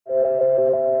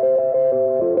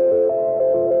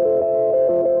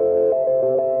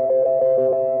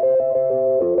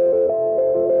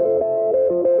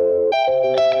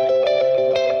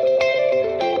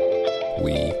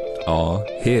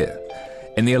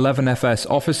in the 11FS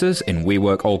offices in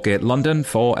WeWork Aldgate, London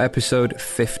for episode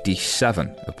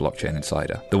 57 of Blockchain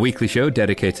Insider, the weekly show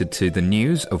dedicated to the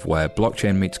news of where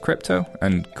blockchain meets crypto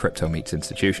and crypto meets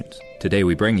institutions. Today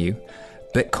we bring you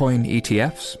Bitcoin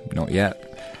ETFs, not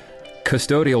yet,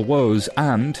 custodial woes,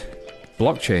 and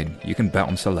blockchain, you can bet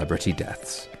on celebrity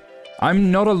deaths.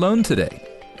 I'm not alone today.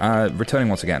 Returning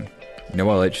once again,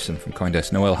 Noelle Aitchison from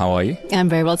CoinDesk. Noelle, how are you? I'm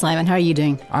very well, Simon. How are you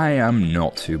doing? I am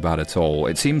not too bad at all.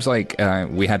 It seems like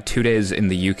we had 2 days in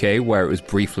the UK where it was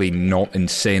briefly not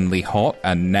insanely hot,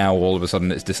 and now all of a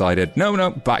sudden it's decided, no,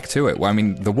 back to it. Well, I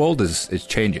mean, the world is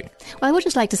changing. Well, I would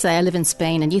just like to say I live in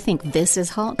Spain, and you think this is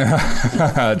hot?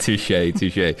 Touche.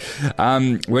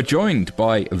 We're joined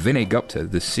by Vinay Gupta,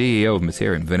 the CEO of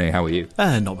Materium. Vinay, how are you?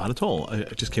 Not bad at all. I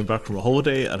just came back from a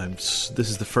holiday, and this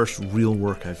is the first real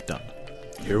work I've done.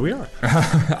 Here we are.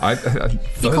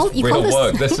 You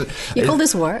call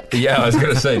this work? Yeah, I was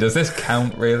going to say, does this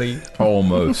count really?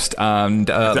 Almost. And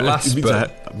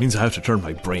it means I have to turn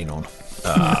my brain on.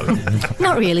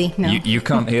 Not really, no. You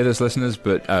can't hear this, listeners,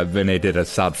 but Vinay did a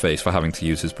sad face for having to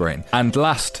use his brain. And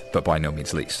last, but by no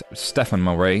means least, Stefan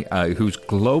Mulray, who's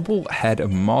Global Head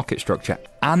of Market Structure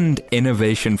and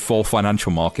Innovation for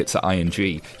Financial Markets at ING.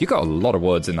 You got a lot of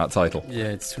words in that title. Yeah,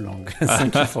 it's too long.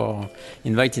 Thank you for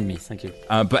inviting me. Thank you.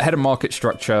 But Head of Market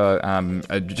Structure,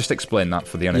 just explain that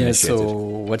for the uninitiated. Yeah, so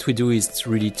what we do is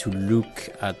really to look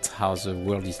at how the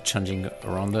world is changing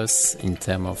around us in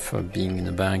terms of being in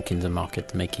a bank, in the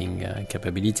market-making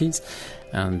capabilities.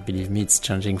 And believe me, it's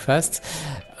changing fast.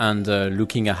 And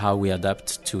looking at how we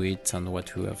adapt to it and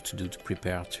what we have to do to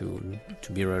prepare to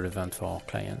be relevant for our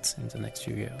clients in the next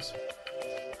few years.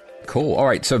 Cool. All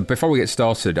right. So before we get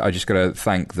started, I just got to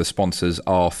thank the sponsors,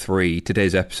 R3.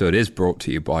 Today's episode is brought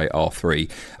to you by R3.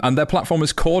 And their platform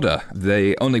is Corda,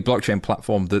 the only blockchain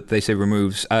platform that they say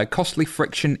removes costly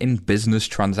friction in business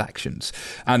transactions.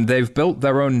 And they've built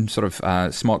their own sort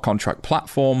of smart contract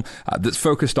platform that's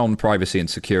focused on privacy and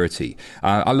security.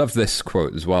 I love this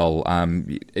quote as well.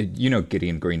 You know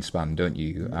Gideon Greenspan, don't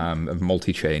you, of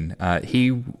Multichain?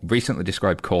 He recently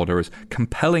described Corda as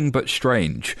compelling but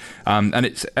strange. And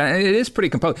it is pretty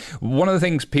compelling. One of the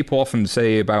things people often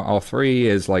say about R3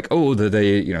 is like, oh,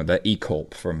 they're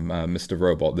E-Corp from Mr.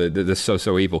 Robot. They're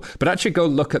so evil. But actually go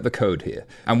look at the code here.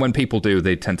 And when people do,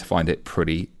 they tend to find it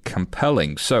pretty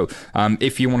compelling. So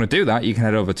if you want to do that, you can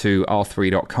head over to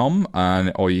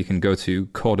r3.com or you can go to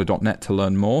corda.net to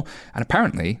learn more. And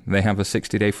apparently they have a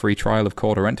 60-day free trial of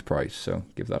Corda Enterprise. So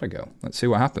give that a go. Let's see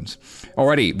what happens.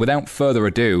 Alrighty, without further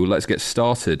ado, let's get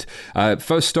started.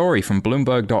 First story from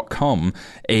Bloomberg.com.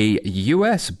 A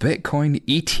US Bitcoin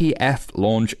ETF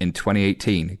launch in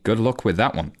 2018. Good luck with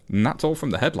that one. And that's all from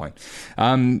the headline.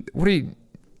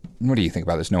 What do you think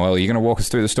about this, Noelle? Are you going to walk us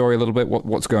through the story a little bit?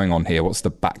 What's going on here? What's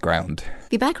the background?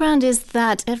 The background is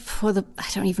that I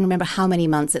don't even remember how many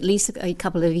months, at least a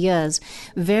couple of years,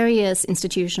 various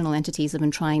institutional entities have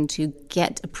been trying to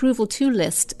get approval to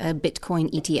list a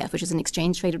Bitcoin ETF, which is an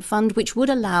exchange-traded fund, which would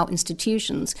allow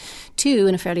institutions to,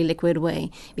 in a fairly liquid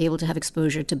way, be able to have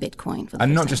exposure to Bitcoin.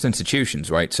 And not just institutions,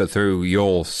 right? So through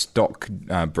your stock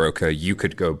broker, you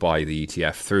could go buy the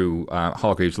ETF through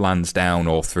Hargreaves Lansdown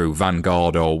or through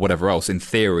Vanguard or whatever else. In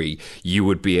theory, you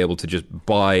would be able to just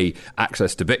buy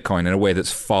access to Bitcoin in a way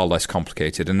that's far less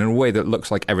complicated and in a way that looks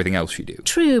like everything else you do.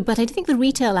 True, but I think the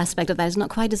retail aspect of that is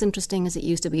not quite as interesting as it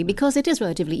used to be, because it is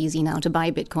relatively easy now to buy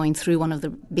Bitcoin through one of the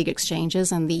big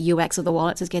exchanges, and the UX of the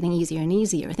wallets is getting easier and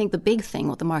easier. I think the big thing,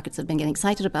 what the markets have been getting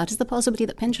excited about, is the possibility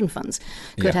that pension funds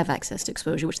could have access to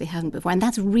exposure, which they haven't before. And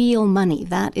that's real money.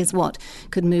 That is what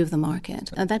could move the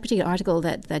market. That particular article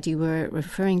that you were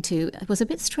referring to was a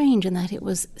bit strange in that it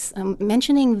was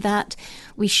mentioning that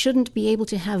we shouldn't be able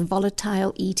to have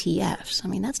volatile ETFs. I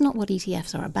mean, that's not what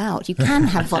ETFs are about. You can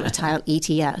have volatile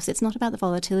ETFs. It's not about the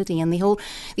volatility. And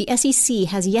the SEC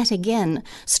has yet again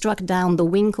struck down the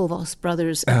Winklevoss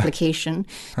Brothers application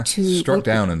to... Struck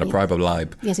down in the private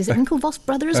lib. Yes, is it Winklevoss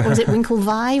Brothers or is it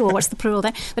Winklevi or what's the plural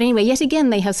there? But anyway, yet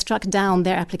again, they have struck down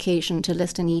their application to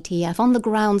list an ETF on the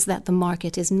grounds that the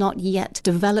market is not yet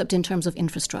developed in terms of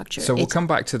infrastructure. So we'll come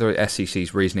back to the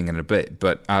SEC's reasoning in a bit,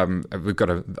 but we've got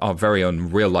our very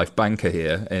own real-life banker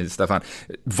here, Stefan.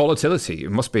 Volatility,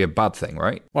 it must be a bad thing,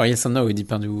 right? Well, yes and no. It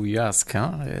depends who you ask,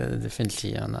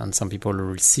 definitely. And some people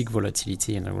will seek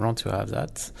volatility and want to have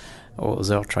that.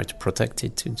 Others try to protect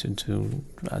it to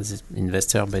as an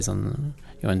investor based on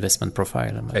investment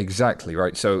profile. Exactly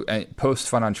right. So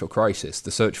post-financial crisis,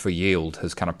 the search for yield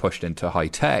has kind of pushed into high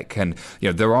tech, and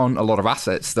there aren't a lot of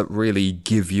assets that really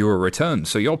give you a return.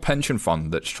 So your pension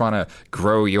fund that's trying to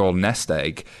grow your nest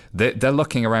egg, they're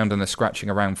looking around and they're scratching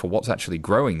around for what's actually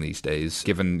growing these days,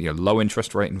 given low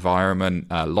interest rate environment,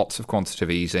 lots of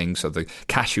quantitative easing. So the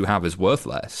cash you have is worth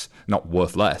less. Not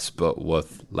worth less, but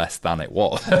worth less than it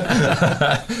was.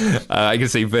 I can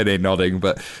see Vinny nodding,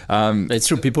 but it's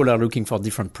true. People are looking for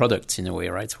different products in a way,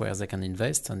 right, where they can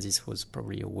invest, and this was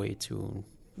probably a way to,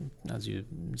 as you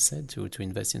said, to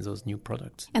invest in those new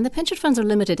products. And the pension funds are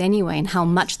limited anyway in how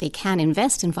much they can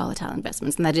invest in volatile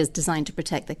investments, and that is designed to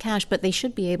protect the cash, but they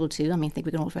should be able to, I think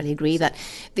we can already agree that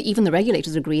even the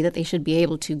regulators agree that they should be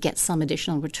able to get some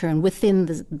additional return within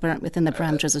the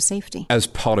parameters of safety. As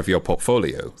part of your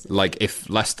portfolio, like if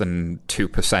less than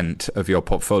 2% of your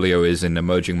portfolio is in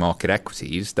emerging market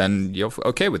equities, then you're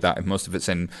okay with that. If most of it's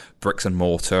in bricks and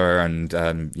mortar and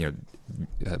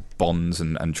bonds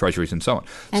and treasuries and so on.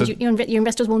 And so your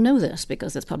investors will know this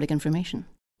because it's public information.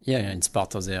 Yeah, it's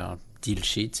part of their deal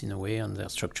sheets in a way, and their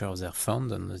structure of their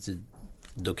fund, and it's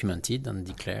documented and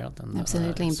declared. And,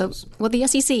 absolutely. But what the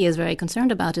SEC is very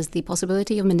concerned about is the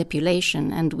possibility of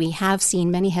manipulation. And we have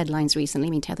seen many headlines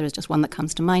recently, Tether is just one that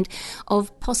comes to mind,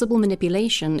 of possible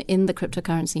manipulation in the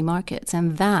cryptocurrency markets.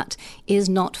 And that is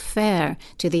not fair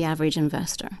to the average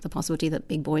investor, the possibility that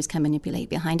big boys can manipulate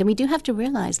behind. And we do have to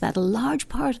realize that a large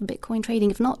part of Bitcoin trading,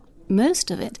 if not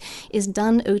most of it, is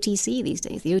done OTC these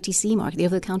days. The OTC market, the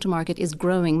over-the-counter market, is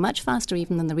growing much faster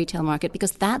even than the retail market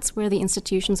because that's where the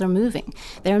institutions are moving.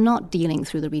 They're not dealing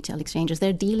through the retail exchanges.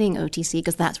 They're dealing OTC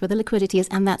because that's where the liquidity is,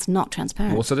 and that's not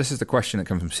transparent. Well, so this is the question that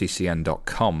comes from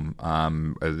ccn.com.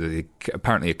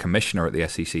 Apparently a commissioner at the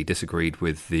SEC disagreed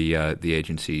with the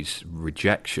agency's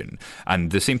rejection,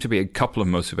 and there seem to be a couple of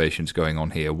motivations going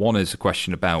on here. One is a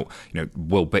question about,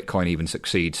 will Bitcoin even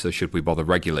succeed, so should we bother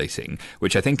regulating,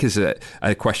 which I think is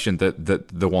a question that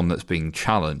the one that's being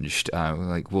challenged.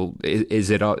 Is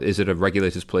it a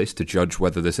regulator's place to judge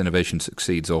whether this innovation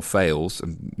succeeds or fails?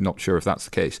 I'm not sure if that's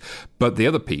the case. But the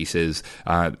other piece is,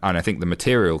 and I think the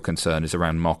material concern is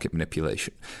around market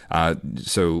manipulation.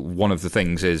 So one of the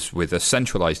things is with a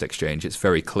centralized exchange, it's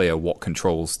very clear what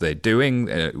controls they're doing,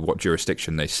 what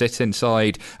jurisdiction they sit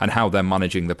inside, and how they're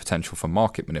managing the potential for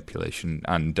market manipulation.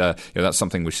 And that's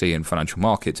something we see in financial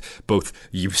markets. Both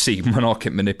you see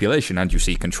market manipulation and you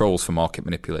see controls for market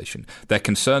manipulation. They're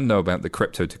concerned, though, about the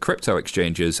crypto-to-crypto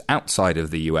exchanges outside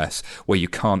of the US where you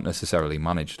can't necessarily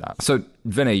manage that. So,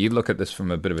 Vinny, you look at this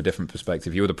from a bit of a different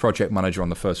perspective. You were the project manager on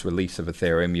the first release of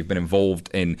Ethereum. You've been involved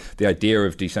in the idea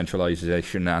of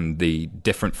decentralization and the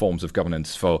different forms of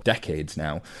governance for decades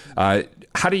now.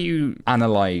 How do you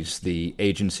analyze the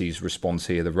agency's response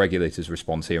here, the regulator's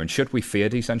response here, and should we fear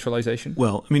decentralization?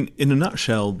 Well, in a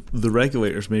nutshell, the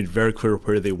regulators made very clear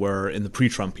where they were in the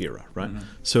pre-Trump era, right? Mm-hmm.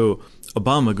 So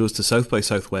Obama goes to South by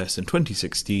Southwest in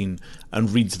 2016 and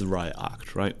reads the Riot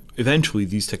Act, right? Eventually,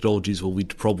 these technologies will lead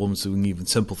to problems doing even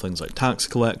simple things like tax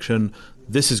collection.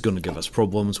 This is going to give us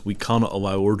problems. We cannot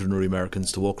allow ordinary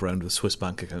Americans to walk around with Swiss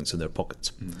bank accounts in their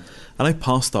pockets. Mm-hmm. And I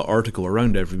passed that article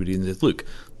around everybody and said, look,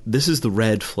 this is the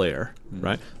red flare,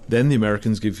 right? Then the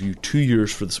Americans give you 2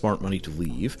 years for the smart money to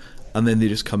leave, and then they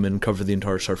just come in and cover the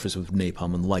entire surface with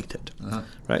napalm and light it,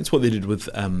 right? It's what they did with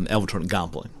electronic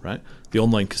gambling, right? The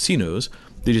online casinos,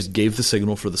 they just gave the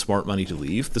signal for the smart money to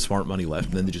leave, the smart money left,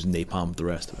 and then they just napalmed the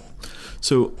rest of it.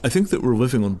 So I think that we're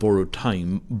living on borrowed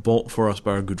time bought for us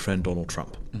by our good friend Donald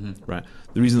Trump, right?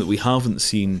 The reason that we haven't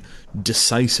seen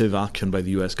decisive action by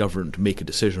the US government to make a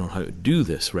decision on how to do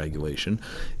this regulation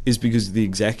is because the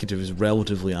executive is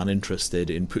relatively uninterested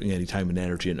in putting any time and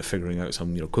energy into figuring out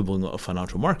some quibbling little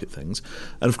financial market things.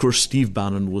 And of course, Steve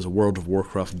Bannon was a World of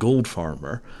Warcraft gold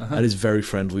farmer and is very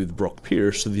friendly with Brock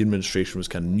Pierce, so the administration was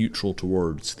kind of neutral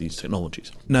towards these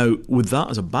technologies. Now, with that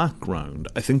as a background,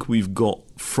 I think we've got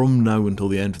from now until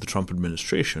the end of the Trump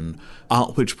administration,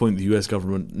 at which point the US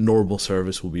government normal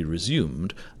service will be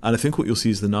resumed. And I think what you'll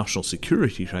see is the national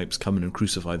security types come in and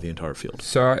crucify the entire field.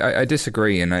 So I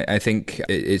disagree, and I think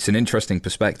it's an interesting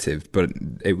perspective, but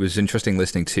it was interesting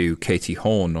listening to Katie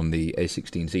Horn on the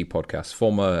A16Z podcast,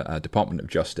 former Department of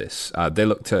Justice. They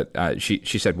looked at,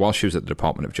 she said while she was at the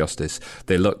Department of Justice,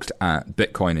 they looked at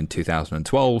Bitcoin in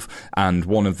 2012, and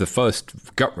one of the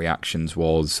first gut reactions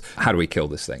was, how do we kill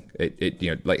this thing?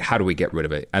 like, how do we get rid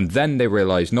of it? And then they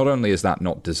realize not only is that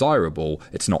not desirable,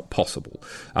 it's not possible.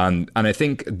 And I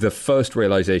think the first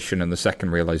realization and the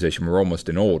second realization were almost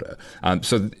in order.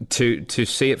 So to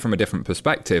see it from a different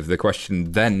perspective, the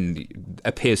question then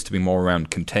appears to be more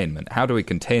around containment. How do we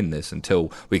contain this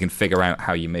until we can figure out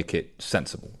how you make it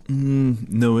sensible?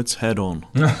 No, it's head on.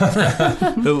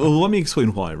 Well, let me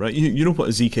explain why, right? You know what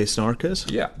a ZK snark is?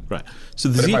 Yeah. Right.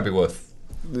 So But it might be worth...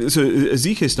 So a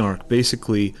ZK snark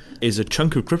basically is a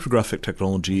chunk of cryptographic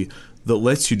technology that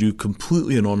lets you do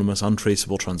completely anonymous,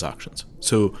 untraceable transactions.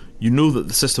 So you know that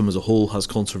the system as a whole has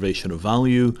conservation of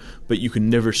value, but you can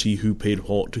never see who paid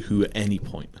what to who at any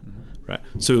point. Right.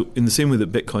 So in the same way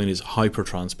that Bitcoin is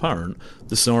hyper-transparent,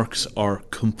 the snarks are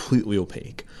completely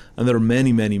opaque. And there are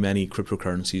many, many, many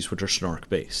cryptocurrencies which are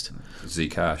snark-based.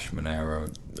 Zcash, Monero,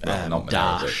 not Monero,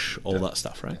 Dash, all that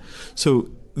stuff, right? So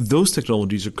those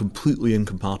technologies are completely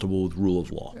incompatible with rule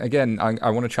of law. Again, I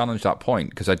want to challenge that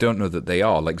point because I don't know that they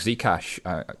are. Like Zcash,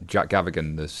 Jack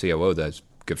Gavigan, the COO there's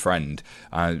good friend,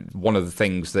 one of the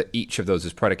things that each of those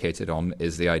is predicated on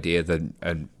is the idea that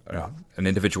an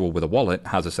individual with a wallet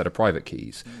has a set of private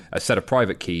keys. A set of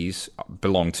private keys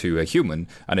belong to a human,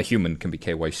 and a human can be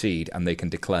KYC'd, and they can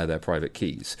declare their private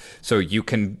keys. So you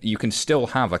can still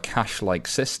have a cash-like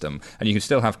system, and you can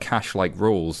still have cash-like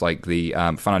rules like the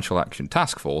Financial Action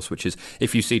Task Force, which is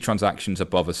if you see transactions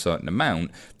above a certain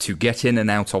amount, to get in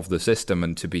and out of the system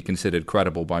and to be considered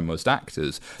credible by most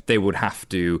actors, they would have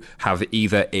to have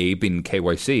either A, been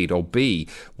KYC'd, or B,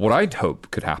 what I'd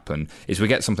hope could happen is we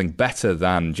get something better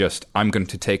than just, I'm going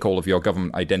to take all of your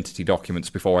government identity documents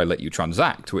before I let you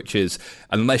transact, which is,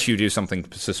 unless you do something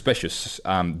suspicious,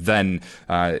 then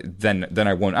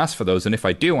I won't ask for those. And if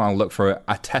I do, I'll look for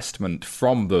a testament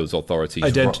from those authorities.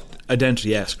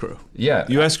 Identity escrow. Yeah.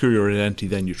 You escrow your identity,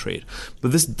 then you trade.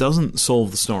 But this doesn't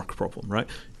solve the snark problem, right?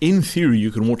 In theory, you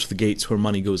can watch the gates where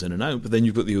money goes in and out, but then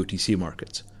you've got the OTC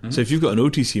markets. Mm-hmm. So if you've got an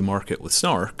OTC market with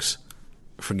snarks,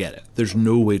 forget it. There's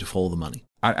no way to follow the money.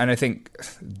 And I think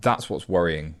that's what's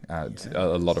worrying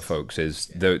a lot of folks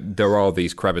is there are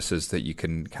these crevices that you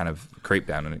can kind of creep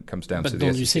down, and it comes down to the SEC. But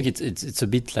don't you think it's a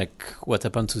bit like what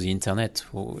happened to the internet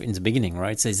in the beginning,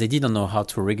 right? So they didn't know how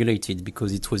to regulate it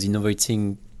because it was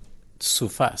innovating so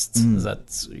fast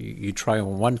that you try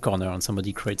on one corner and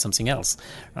somebody creates something else,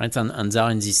 right? And they're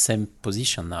in this same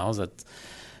position now that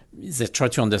they try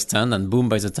to understand, and boom,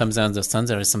 by the time they understand,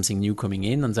 there is something new coming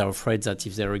in, and they're afraid that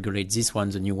if they regulate this one,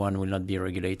 the new one will not be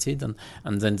regulated,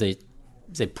 and then they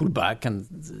pull back and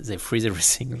they freeze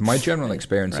everything. My general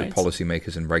experience right. of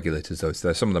policymakers and regulators, though, is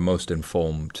they're some of the most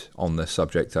informed on this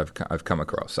subject I've come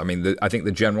across. I mean, I think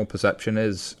the general perception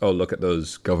is, oh, look at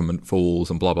those government fools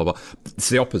and blah, blah, blah. It's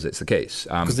the opposite's the case.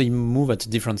 Because they move at a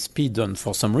different speed and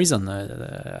for some reason.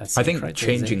 I think right,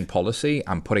 changing policy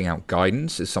and putting out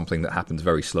guidance is something that happens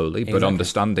very slowly, exactly. But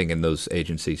understanding in those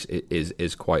agencies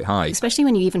is quite high. Especially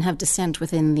when you even have dissent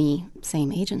within the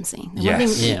same agency. Now,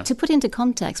 yes. To put into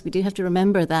context, we do have to remember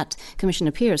that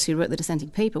Commissioner Pierce, who wrote the dissenting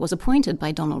paper, was appointed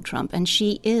by Donald Trump, and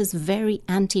she is very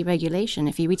anti-regulation.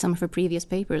 If you read some of her previous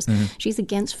papers, she's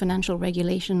against financial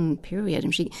regulation, period.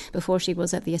 And before she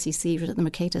was at the SEC, she was at the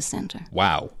Mercatus Center.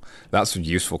 Wow. That's a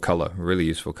useful colour, really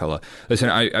useful colour. Listen,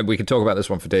 we could talk about this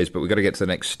one for days, but we've got to get to the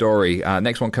next story.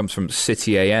 Next one comes from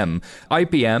City AM.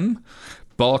 IBM,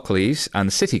 Barclays and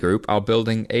Citigroup are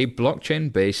building a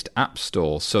blockchain-based app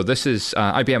store. So this is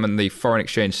IBM and the foreign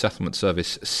exchange settlement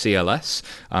service CLS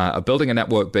are building a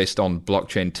network based on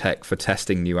blockchain tech for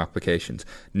testing new applications.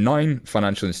 9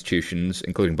 financial institutions,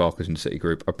 including Barclays and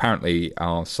Citigroup, apparently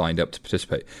are signed up to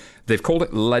participate. They've called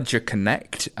it Ledger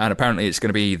Connect, and apparently it's going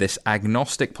to be this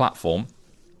agnostic platform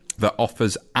that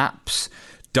offers apps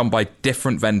done by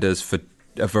different vendors for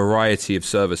a variety of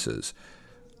services.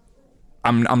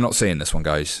 I'm not seeing this one,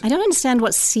 guys. I don't understand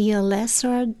what CLS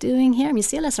are doing here. I mean,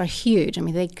 CLS are huge. I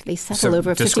mean, they settle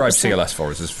over 50%. Describe CLS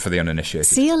for us, for the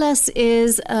uninitiated. CLS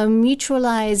is a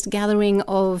mutualized gathering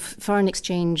of foreign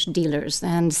exchange dealers,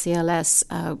 and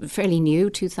CLS, fairly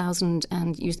new, 2000,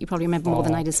 and you probably remember more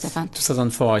than I did, Stefan.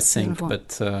 2004, I think, 2004.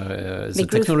 But the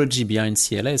technology behind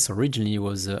CLS originally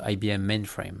was IBM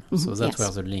mainframe, so that's where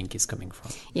the link is coming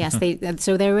from. Yes,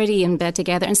 so they're already in bed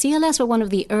together, and CLS were one of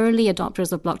the early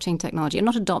adopters of blockchain technology.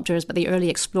 Not adopters, but the early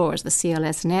explorers, the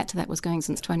CLS net that was going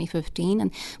since 2015. And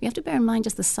we have to bear in mind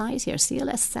just the size here.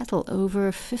 CLS settle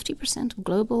over 50% of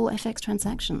global FX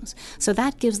transactions. So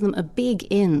that gives them a big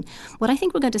in. What I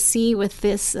think we're going to see with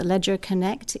this Ledger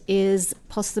Connect is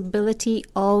possibility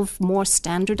of more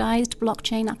standardized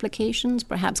blockchain applications,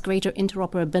 perhaps greater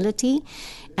interoperability,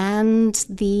 and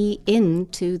the in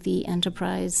to the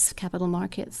enterprise capital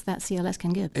markets that CLS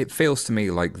can give. It feels to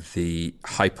me like the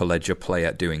Hyperledger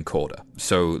player doing Corda.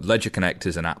 So Ledger Connect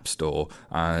is an app store.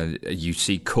 You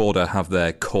see Corda have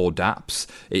their core dApps.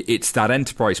 It's that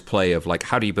enterprise play of like,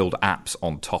 how do you build apps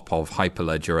on top of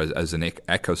Hyperledger as an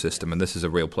ecosystem? And this is a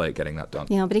real play at getting that done.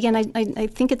 Yeah, but again, I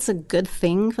think it's a good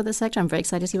thing for the sector. I'm very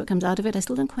excited to see what comes out of it. I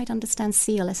still don't quite understand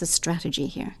CLS's strategy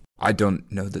here. I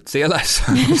don't know that CLS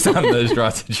understand their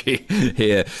strategy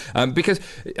here. Because,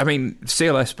 I mean,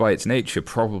 CLS by its nature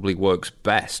probably works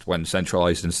best when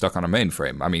centralized and stuck on a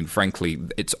mainframe. I mean, frankly,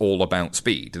 it's all about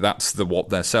speed. That's what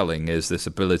they're selling, is this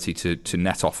ability to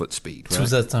net off at speed. Right?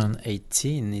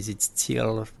 2018, is it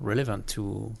still relevant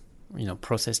to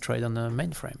process trade on a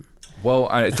mainframe? Well,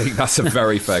 I think that's a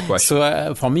very fair question.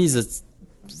 So for me,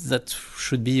 that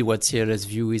should be what CLS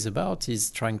View is about,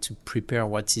 is trying to prepare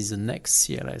what is the next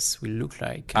CLS will look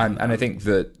like. And I think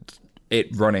that it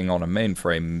running on a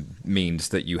mainframe means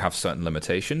that you have certain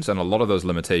limitations, and a lot of those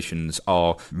limitations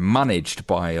are managed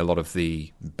by a lot of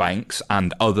the banks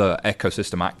and other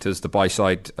ecosystem actors, the buy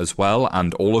side as well,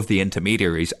 and all of the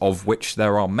intermediaries, of which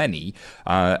there are many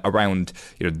around.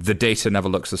 The data never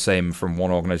looks the same from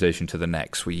one organization to the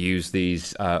next. We use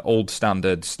these old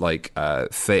standards like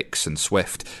Fix and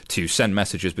Swift to send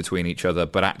messages between each other,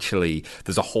 but actually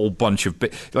there's a whole bunch of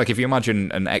like if you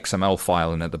imagine an XML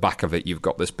file, and at the back of it you've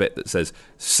got this bit that says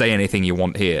say anything you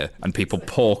want here, and people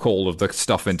pork all of the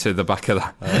stuff into the back of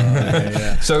that.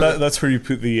 Yeah. So that's where you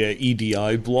put the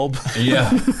EDI blob.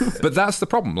 Yeah. But that's the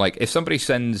problem. Like if somebody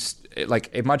sends,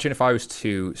 like imagine if I was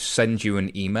to send you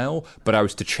an email, but I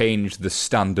was to change the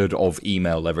standard of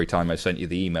email every time I sent you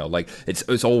the email. Like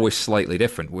it's always slightly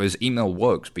different. Whereas email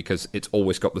works because it's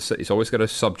always got a subject, it's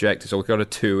always got a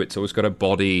to, it's always got a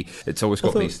body, it's always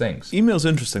got these things. Email's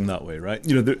interesting that way, right?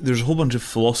 There's a whole bunch of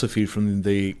philosophy from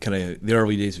the the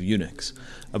early days of Unix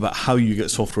about how you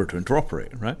get software to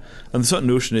interoperate, right? And the certain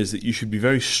notion is that you should be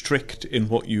very strict in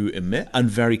what you emit and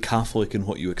very Catholic in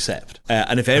what you accept.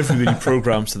 And if everybody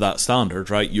programs to that standard,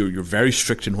 right, you're very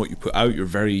strict in what you put out. You're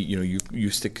very,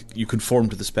 you conform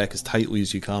to the spec as tightly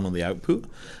as you can on the output,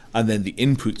 and then the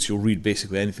inputs you'll read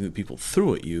basically anything that people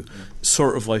throw at you.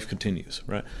 Sort of life continues,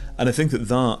 right? And I think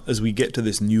that as we get to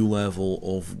this new level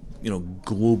of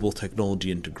global technology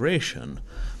integration,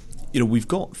 we've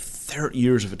got 30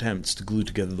 years of attempts to glue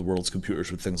together the world's computers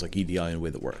with things like EDI in a way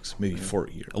that works. Maybe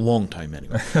 40 years. A long time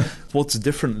anyway. What's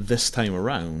different this time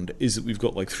around is that we've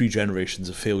got like 3 generations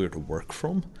of failure to work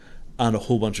from and a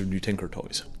whole bunch of new Tinker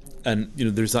toys. And,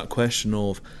 there's that question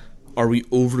of, are we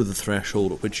over the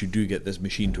threshold at which you do get this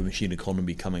machine-to-machine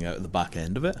economy coming out of the back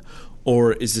end of it?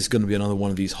 Or is this going to be another one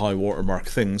of these high watermark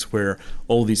things where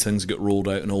all these things get rolled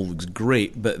out and all looks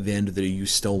great, but at the end of the day you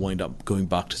still wind up going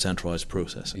back to centralized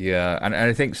processing? Yeah, and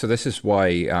I think, so this is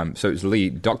why, so it's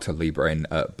Dr. Lee Brain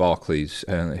at Barclays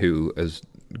who has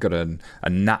got a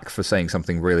knack for saying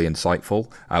something really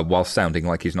insightful while sounding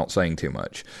like he's not saying too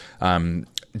much.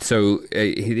 So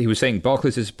he was saying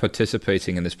Barclays is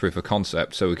participating in this proof of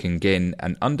concept so we can gain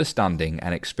an understanding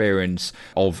and experience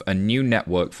of a new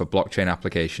network for blockchain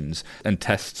applications and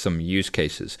test some use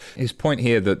cases. His point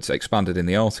here that's expanded in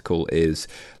the article is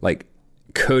like,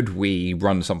 could we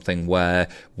run something where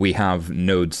we have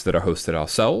nodes that are hosted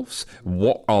ourselves?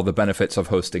 What are the benefits of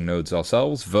hosting nodes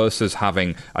ourselves versus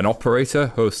having an operator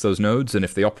host those nodes? And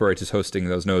if the operator is hosting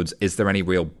those nodes, is there any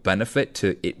real benefit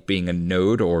to it being a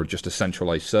node or just a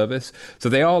centralized service? So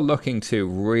they are looking to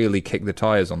really kick the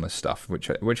tires on this stuff, which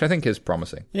I think is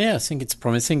promising. Yeah, I think it's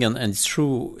promising. And it's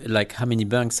true, like how many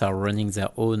banks are running their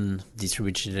own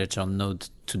distributed ledger node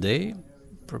today?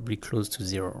 Probably close to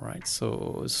 0, right? So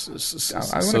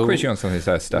I want to quiz you on something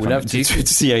there, Stefan. We'll have to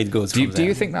see how it goes. Do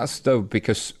you think that's though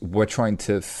because we're trying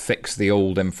to fix the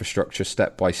old infrastructure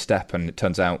step by step, and it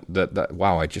turns out that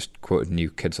wow, I just quoted New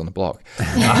Kids on the Block.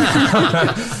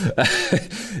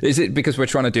 Is it because we're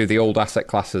trying to do the old asset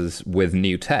classes with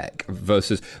new tech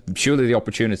versus surely the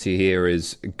opportunity here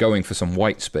is going for some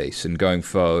white space and going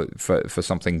for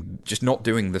something, just not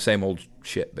doing the same old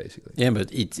shit basically? Yeah, but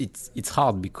it's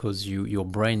hard because your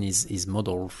brain is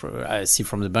modeled for, I see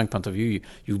from the bank point of view,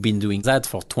 you've been doing that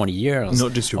for 20 years.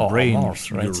 Not just your brain, more,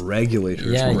 right? your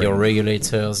regulators. Yeah, your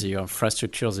regulators, your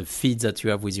infrastructure, the feeds that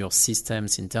you have with your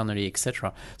systems internally,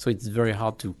 etc. So it's very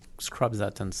hard to scrap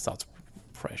that and start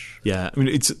fresh. Yeah, I mean,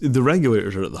 it's the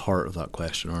regulators are at the heart of that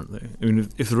question, aren't they? I mean,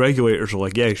 if the regulators are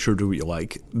like, yeah, sure, do what you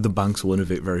like, the banks will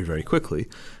innovate very, very quickly.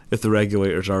 If the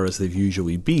regulators are as they've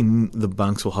usually been, the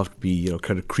banks will have to be,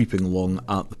 kind of creeping along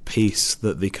at the pace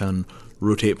that they can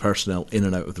rotate personnel in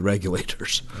and out of the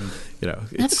regulators. You know,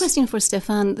 I have a question for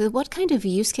Stefan. What kind of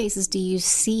use cases do you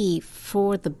see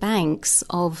for the banks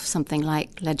of something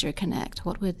like Ledger Connect?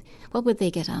 What would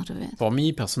they get out of it? For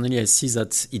me, personally, I see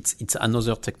that it's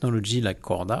another technology like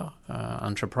Corda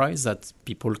Enterprise that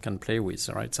people can play with,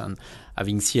 right? And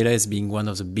having CLS being one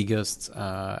of the biggest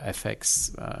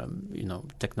FX,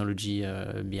 technology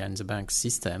behind the bank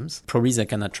systems, probably they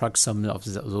can attract some of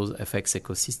those FX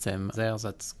ecosystem there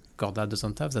that Corda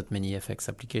doesn't have that many FX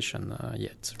application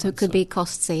yet. So it could be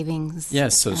cost savings.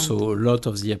 Yes, so a lot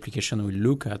of the application we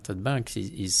look at banks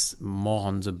is more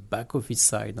on the back office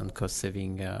side and cost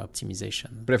saving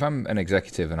optimization. But if I'm an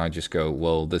executive and I just go,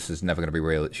 well, this is never going to be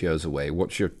real, it's years away,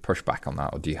 what's your pushback on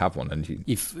that? Or do you have one? And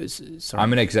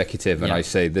I'm an executive and I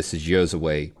say this is years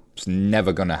away, it's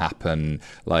never going to happen,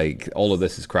 like all of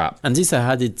this is crap. And this I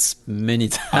had it many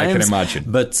times. I can imagine.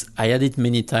 But I had it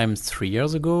many times 3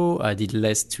 years ago. I did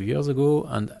less 2 years ago.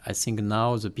 And I think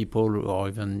now the people or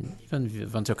even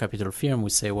venture capital firm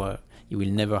would say, well, it will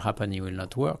never happen, it will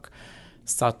not work.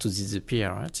 Start to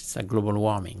disappear, right? It's like global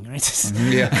warming, right?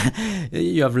 Yeah.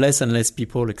 You have less and less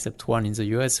people, except one in the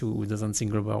US who doesn't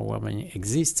think global warming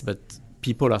exists, but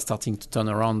people are starting to turn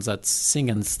around that thing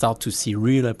and start to see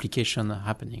real application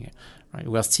happening. Right?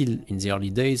 We are still in the early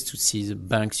days to see the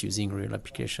banks using real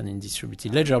application in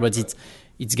distributed ledger, but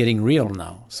it's getting real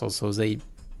now. So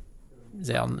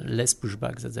there are less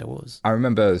pushback than there was. I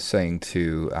remember saying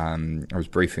I was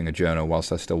briefing a journal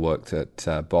whilst I still worked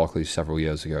at Barclays several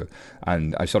years ago,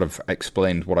 and I sort of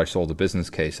explained what I saw the business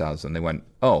case as, and they went,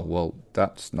 oh, well,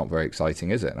 that's not very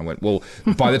exciting, is it? And I went, well,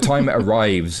 by the time it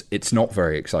arrives, it's not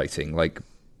very exciting. Like,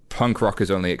 punk rock is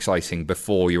only exciting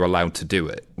before you're allowed to do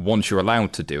it. Once you're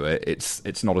allowed to do it,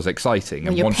 it's not as exciting. When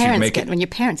and your once when your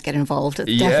parents get involved,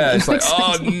 it's it's like,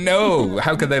 exciting. oh no,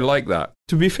 how could they like that?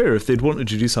 To be fair, if they'd wanted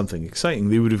to do something exciting,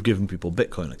 they would have given people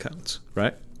Bitcoin accounts,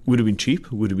 right? Would have been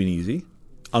cheap, would have been easy,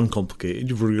 uncomplicated.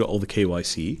 You've already got all the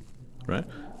KYC, right?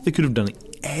 They could have done it.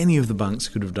 Any of the banks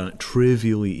could have done it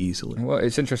trivially easily. Well,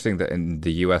 it's interesting that in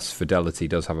the US, Fidelity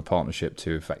does have a partnership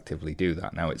to effectively do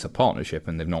that. Now, it's a partnership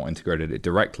and they've not integrated it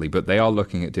directly, but they are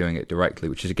looking at doing it directly,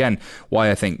 which is, again,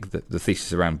 why I think that the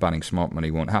thesis around banning smart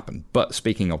money won't happen. But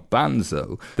speaking of bans,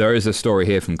 though, there is a story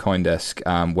here from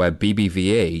CoinDesk where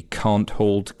BBVA can't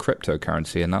hold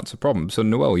cryptocurrency, and that's a problem. So,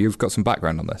 Noelle, you've got some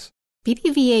background on this.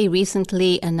 BBVA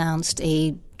recently announced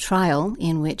a trial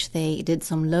in which they did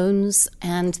some loans,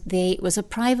 and it was a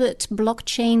private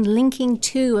blockchain linking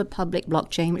to a public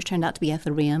blockchain, which turned out to be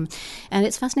Ethereum. And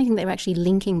it's fascinating they were actually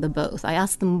linking the both. I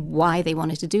asked them why they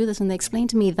wanted to do this, and they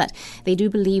explained to me that they do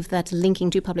believe that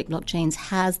linking to public blockchains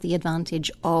has the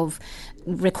advantage of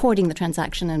recording the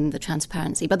transaction and the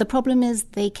transparency. But the problem is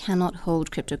they cannot hold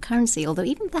cryptocurrency, although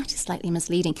even that is slightly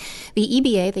misleading. The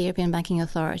EBA, the European Banking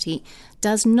Authority,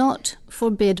 does not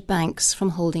forbid banks from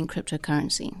holding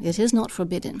cryptocurrency. It is not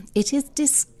forbidden. It is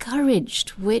discouraged,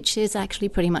 which is actually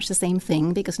pretty much the same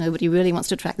thing because nobody really wants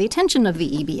to attract the attention of the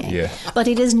EBA. Yeah. But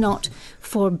it is not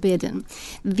forbidden.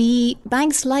 The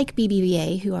banks like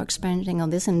BBVA, who are experimenting on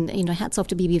this, and hats off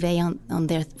to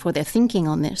BBVA for their thinking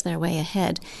on this, they're way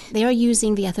ahead. They are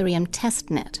using the Ethereum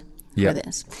testnet for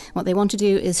this. What they want to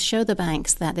do is show the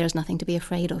banks that there's nothing to be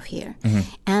afraid of here. Mm-hmm.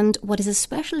 And what is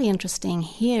especially interesting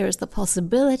here is the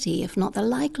possibility, if not the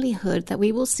likelihood, that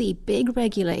we will see big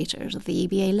regulators at the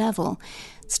EBA level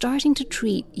starting to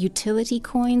treat utility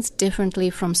coins differently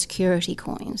from security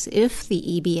coins. If the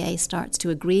EBA starts to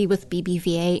agree with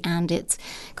BBVA and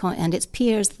its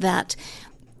peers that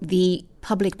the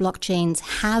public blockchains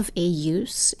have a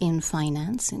use in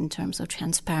finance in terms of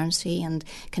transparency and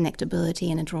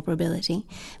connectability and interoperability,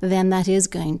 then that is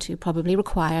going to probably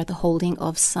require the holding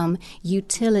of some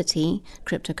utility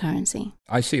cryptocurrency.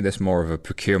 I see this more of a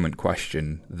procurement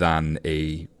question than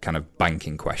a kind of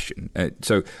banking question.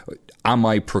 So am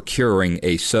I procuring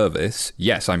a service?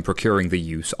 Yes, I'm procuring the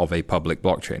use of a public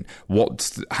blockchain.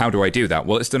 How do I do that?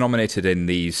 Well, it's denominated in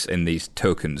these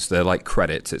tokens. They're like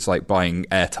credits. It's like buying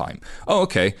airtime. Oh,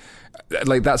 okay.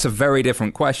 Like, that's a very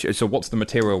different question. So what's the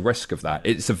material risk of that?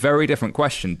 It's a very different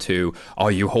question to,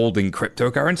 are you holding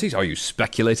cryptocurrencies? Are you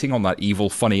speculating on that evil,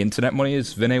 funny internet money,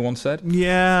 as Vinay once said?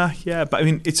 Yeah. But I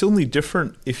mean, it's only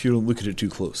different if you don't look at it too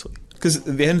closely. Because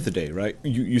at the end of the day, right,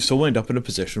 you still wind up in a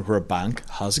position where a bank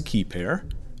has a key pair,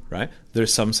 right?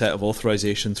 There's some set of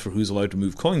authorizations for who's allowed to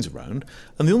move coins around.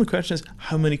 And the only question is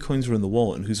how many coins are in the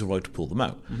wallet and who's allowed to pull them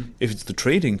out. Mm-hmm. If it's the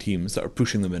trading teams that are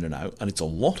pushing them in and out, and it's a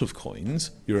lot of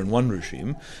coins, you're in one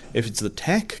regime. If it's the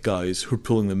tech guys who are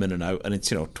pulling them in and out, and it's,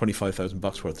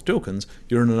 $25,000 worth of tokens,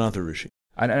 you're in another regime.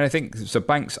 And I think, so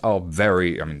banks are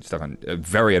very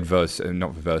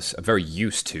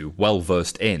used to,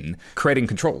 well-versed in creating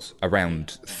controls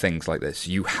around things like this.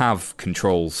 You have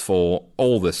controls for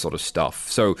all this sort of stuff.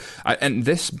 So, and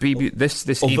this Although,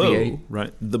 EBA...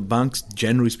 right, the banks,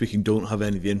 generally speaking, don't have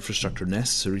any of the infrastructure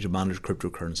necessary to manage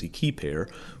cryptocurrency key pair,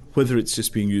 whether it's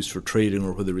just being used for trading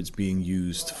or whether it's being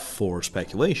used for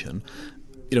speculation.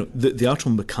 The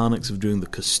actual mechanics of doing the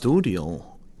custodial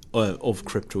of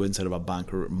crypto inside of a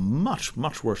bank are much,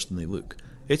 much worse than they look.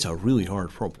 It's a really hard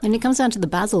problem. And it comes down to the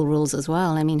Basel rules as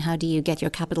well. I mean, how do you get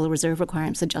your capital reserve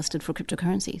requirements adjusted for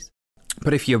cryptocurrencies?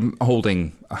 But if you're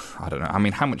holding, I don't know, I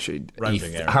mean, how much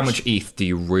ETH do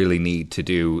you really need to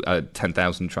do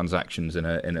 10,000 transactions in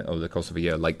over the course of a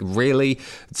year? Like, really?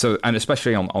 So, and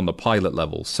especially on the pilot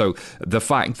level. So the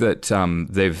fact that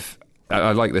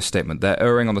I like this statement, they're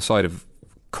erring on the side of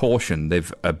caution.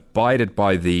 They've abided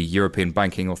by the European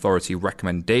Banking Authority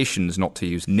recommendations not to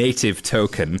use native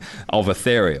token of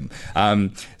Ethereum.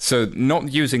 So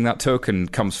not using that token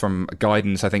comes from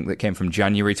guidance, I think, that came from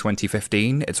January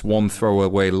 2015. It's one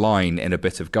throwaway line in a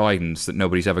bit of guidance that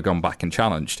nobody's ever gone back and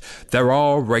challenged. There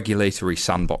are regulatory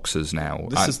sandboxes now.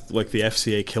 This is like the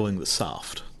FCA killing the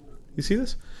soft. You see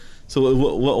this? So a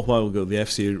little while ago, the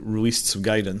FCA released some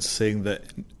guidance saying that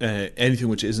anything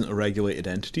which isn't a regulated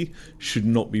entity should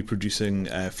not be producing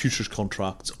futures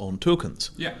contracts on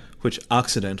tokens, which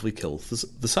accidentally kills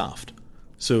the SAFT.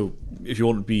 So if you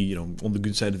want to be, on the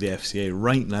good side of the FCA,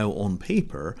 right now on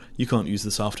paper, you can't use the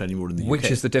SAFT anymore in the UK.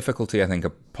 Which is the difficulty I think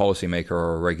a policymaker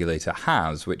or a regulator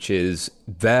has, which is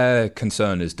their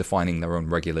concern is defining their own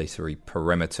regulatory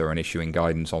perimeter and issuing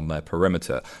guidance on their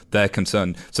perimeter. Their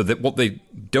concern, so that what they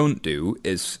don't do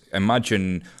is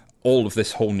imagine all of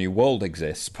this whole new world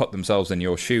exists, put themselves in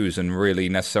your shoes and really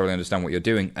necessarily understand what you're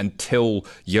doing until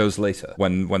years later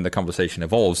when the conversation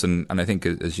evolves. And I think,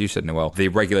 as you said, Noel, the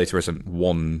regulator isn't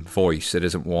one voice. It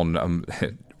isn't one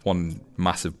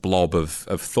massive blob of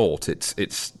thought.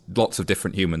 It's lots of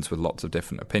different humans with lots of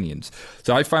different opinions.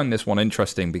 So I found this one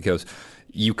interesting because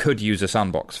you could use a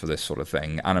sandbox for this sort of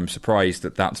thing, and I'm surprised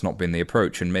that that's not been the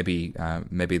approach, and maybe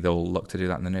they'll look to do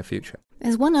that in the near future.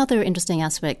 There's one other interesting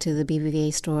aspect to the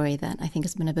BBVA story that I think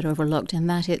has been a bit overlooked, and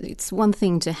that it's one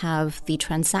thing to have the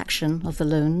transaction of the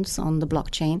loans on the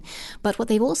blockchain, but what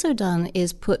they've also done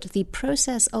is put the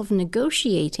process of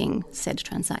negotiating said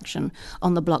transaction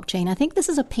on the blockchain. I think this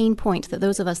is a pain point that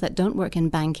those of us that don't work in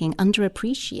banking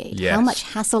underappreciate. Yes. How much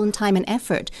hassle and time and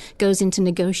effort goes into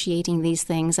negotiating these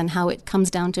things, and how it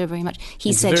comes down to very much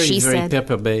he said, she said. It's very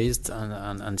paper-based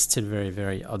and still very,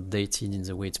 very outdated in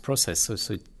the way it's processed.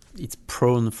 So it's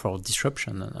prone for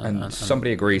disruption. And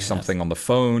somebody agrees something on the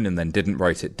phone and then didn't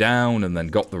write it down and then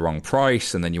got the wrong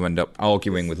price, and then you end up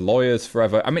arguing with lawyers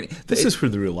forever. I mean, this is where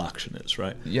the real action is,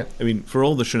 right? Yeah. I mean, for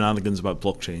all the shenanigans about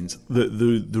blockchains,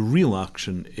 the real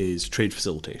action is trade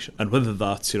facilitation. And whether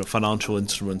that's, financial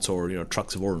instruments or,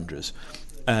 trucks of oranges.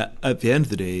 At the end of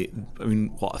the day, I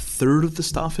mean, a third of the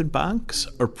staff in banks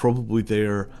are probably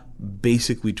there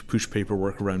basically to push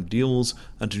paperwork around deals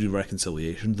and to do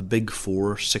reconciliation. The big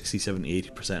four, 60, 70,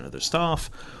 80% of their staff,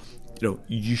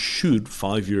 you should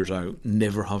 5 years out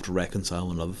never have to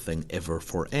reconcile another thing ever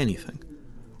for anything.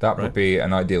 That would be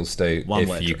an ideal state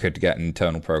if you could get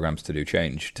internal programs to do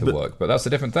change to work. But that's a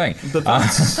different thing. But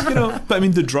that's, but I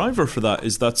mean, the driver for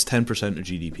that's 10% of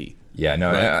GDP. Yeah,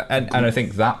 no, right. and I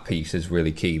think that piece is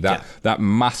really key. That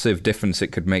massive difference it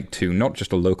could make to not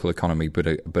just a local economy, but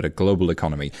a global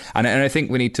economy. And I think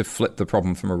we need to flip the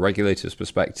problem from a regulator's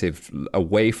perspective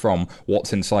away from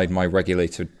what's inside my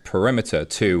regulated perimeter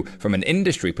to, from an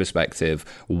industry perspective,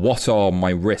 what are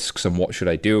my risks and what should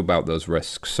I do about those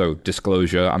risks? So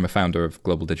disclosure. I'm a founder of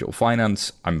Global Digital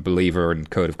Finance. I'm a believer in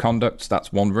code of conduct.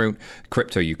 That's one route.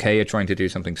 Crypto UK are trying to do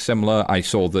something similar. I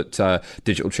saw that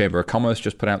Digital Chamber of Commerce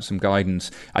just put out some guidance.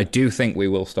 I do think we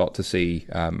will start to see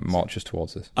marches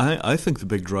towards this. I think the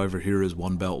big driver here is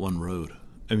One Belt, One Road.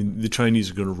 I mean, the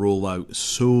Chinese are going to roll out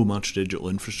so much digital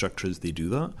infrastructure as they do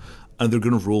that, and they're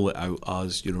going to roll it out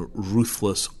as,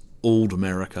 ruthless old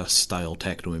America style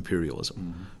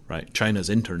techno-imperialism. Right? China's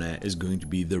internet is going to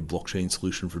be their blockchain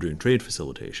solution for doing trade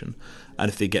facilitation. And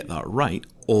if they get that right,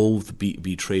 all of the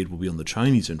B2B trade will be on the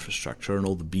Chinese infrastructure and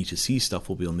all the B2C stuff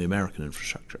will be on the American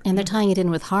infrastructure. And they're tying it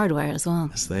in with hardware as well.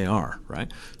 Yes, they are,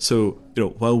 right? So,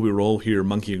 while we're all here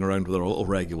monkeying around with our little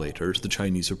regulators, the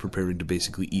Chinese are preparing to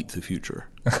basically eat the future.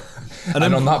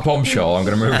 And on that bombshell, I'm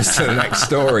going to move us to the next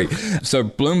story. So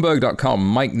Bloomberg.com,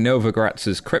 Mike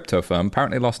Novogratz's crypto firm,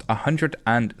 apparently lost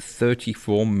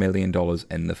 $134 million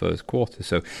in the first quarter.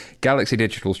 So Galaxy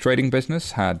Digital's trading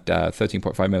business had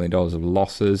 $13.5 million of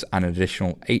losses and an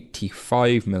additional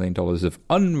 $85 million of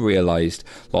unrealized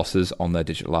losses on their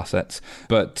digital assets.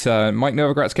 But Mike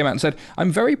Novogratz came out and said,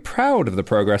 I'm very proud of the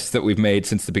progress that we've made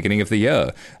since the beginning of the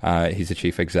year. He's the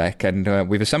chief exec, and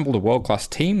we've assembled a world-class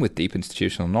team with deep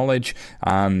institutional knowledge,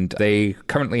 and they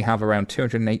currently have around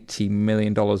 $280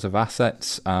 million of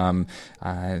assets,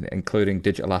 including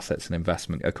digital assets and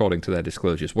investment, according to their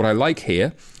disclosures. What I like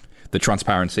here, the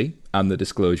transparency and the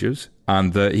disclosures,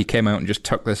 and that he came out and just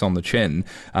tucked this on the chin.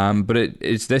 But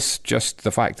is this just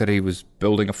the fact that he was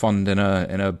building a fund in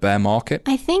a bear market?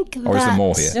 I think or is there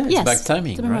more here? Yeah, it's back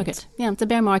timing, it's a bear right? market. Yeah, it's a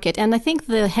bear market. And I think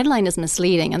the headline is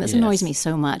misleading, and this annoys me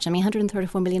so much. I mean,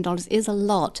 $134 million is a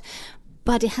lot.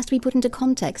 But it has to be put into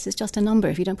context. It's just a number.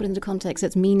 If you don't put it into context,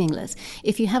 it's meaningless.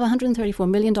 If you have a $134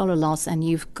 million loss and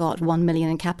you've got $1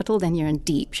 million in capital, then you're in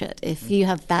deep shit. If you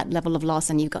have that level of loss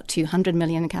and you've got $200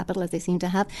 million in capital, as they seem to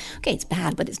have, okay, it's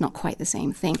bad, but it's not quite the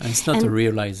same thing. And it's not a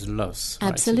realized loss. Right?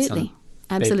 Absolutely.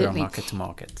 Paper market to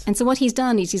market. And so what he's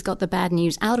done is he's got the bad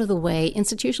news out of the way.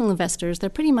 Institutional investors, they're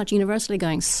pretty much universally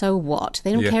going, so what?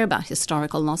 They don't care about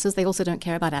historical losses. They also don't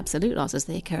care about absolute losses.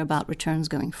 They care about returns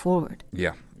going forward.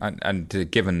 Yeah. And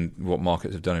given what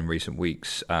markets have done in recent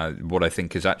weeks, what I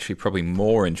think is actually probably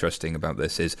more interesting about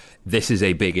this is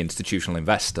a big institutional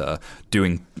investor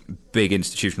doing big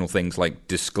institutional things like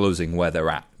disclosing where they're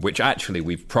at, which actually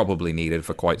we've probably needed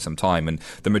for quite some time. And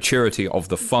the maturity of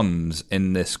the funds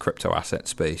in this crypto asset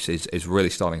space is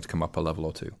really starting to come up a level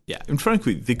or two. Yeah, and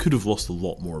frankly, they could have lost a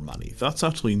lot more money. That's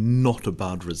actually not a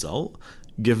bad result,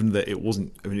 given that it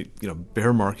wasn't,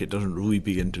 bear market doesn't really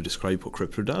begin to describe what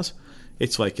crypto does.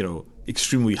 It's like,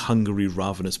 extremely hungry,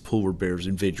 ravenous polar bears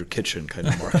invade your kitchen kind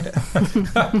of market.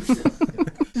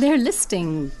 They're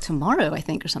listing tomorrow, I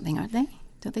think, or something, aren't they?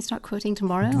 Don't they start quoting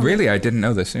tomorrow? Really? I didn't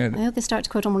know this. I hope they start to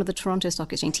quote on one of the Toronto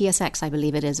Stock Exchange. TSX, I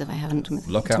believe it is, if I haven't.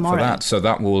 Look out tomorrow. for that. So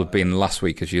that will have been last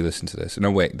week as you listen to this. No,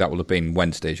 wait, that will have been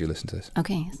Wednesday as you listen to this.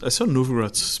 Okay. I saw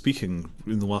Novogratz speaking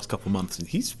in the last couple of months, and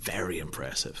he's very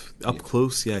impressive. Up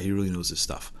close, he really knows his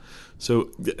stuff.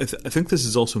 So I think this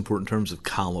is also important in terms of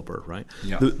caliber, right?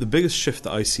 Yeah. The biggest shift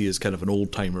that I see as kind of an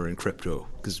old-timer in crypto,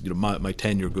 because my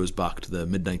tenure goes back to the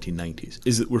mid-1990s,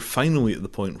 is that we're finally at the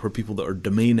point where people that are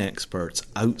domain experts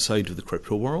outside of the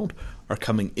crypto world are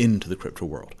coming into the crypto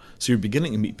world. So you're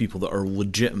beginning to meet people that are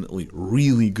legitimately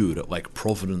really good at like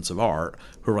provenance of art,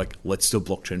 who are like, let's do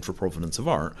blockchain for provenance of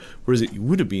art, whereas it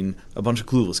would have been a bunch of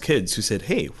clueless kids who said,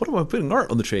 hey, what about putting art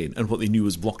on the chain? And what they knew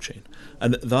was blockchain.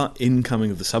 And that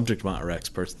incoming of the subject matter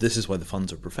experts, this is why the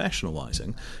funds are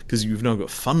professionalizing, because you've now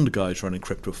got fund guys running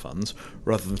crypto funds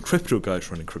rather than crypto guys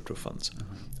running crypto funds.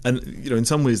 And in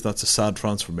some ways that's a sad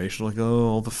transformation, like, oh,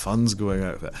 all the funds going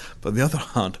out of it. But on the other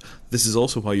hand, this is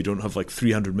also why you don't have like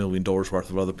 $300 million worth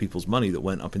of other people's money that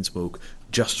went up in smoke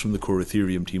just from the core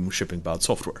Ethereum team shipping bad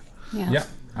software. Yeah.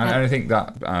 And I think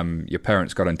that your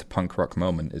parents got into punk rock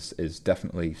moment is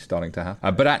definitely starting to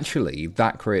happen. But actually,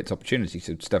 that creates opportunity.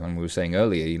 So, Stefan, we were saying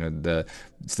earlier,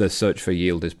 the search for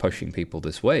yield is pushing people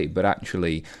this way. But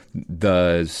actually,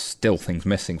 there's still things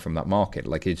missing from that market.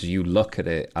 Like, as you look at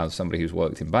it as somebody who's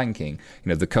worked in banking,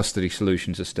 the custody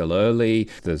solutions are still early.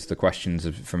 There's the questions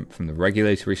from the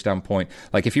regulatory standpoint.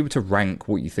 Like, if you were to rank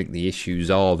what you think the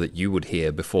issues are that you would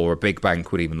hear before a big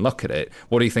bank would even look at it,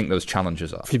 what do you think those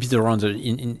challenges are? Flip it around.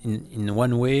 In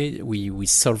one way, we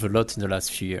solve a lot in the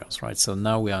last few years, right? So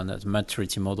now we are in a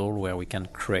maturity model where we can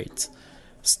create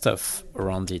stuff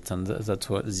around it, and that's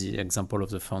what the example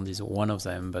of the fund is one of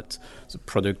them, but the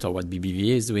product or what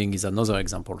BBVA is doing is another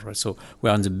example, right? So we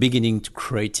are in the beginning to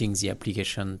creating the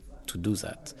application to do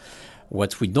that.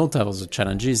 What we don't have as a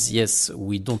challenge is, yes,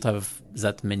 we don't have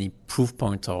that many proof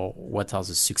points or what are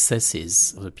the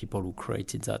successes of the people who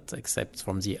created that, except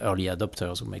from the early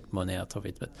adopters who make money out of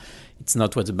it. But it's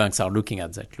not what the banks are looking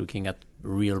at. They're looking at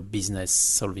real business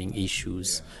solving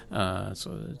issues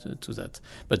to that.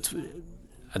 But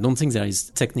I don't think there is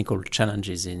technical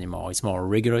challenges anymore. It's more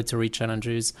regulatory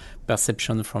challenges,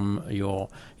 perception from your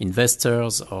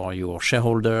investors or your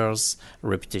shareholders,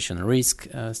 reputation risk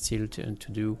still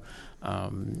to do.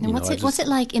 And what's it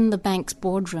like in the bank's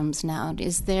boardrooms now?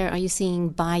 Are you seeing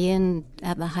buy-in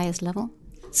at the highest level?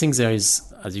 I think there is,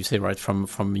 as you say, right,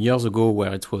 from years ago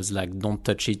where it was like, don't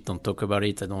touch it, don't talk about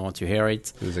it, I don't want to hear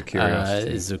it. There's a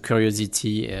curiosity. The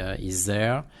curiosity is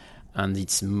there. And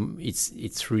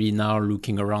it's really now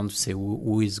looking around to say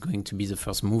who is going to be the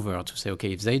first mover to say,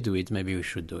 okay, if they do it, maybe we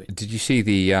should do it. Did you see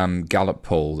the Gallup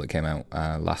poll that came out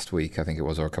last week, I think it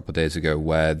was, or a couple of days ago,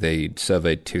 where they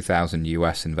surveyed 2,000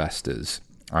 US investors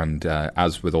And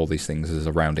as with all these things, there's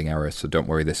a rounding error, so don't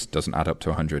worry, this doesn't add up to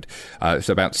 100.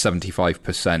 So about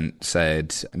 75%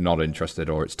 said not interested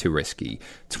or it's too risky.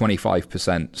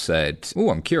 25% said, oh,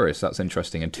 I'm curious, that's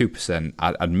interesting. And 2%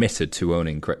 admitted to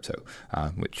owning crypto,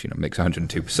 which makes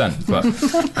 102%. But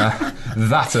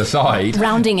that aside...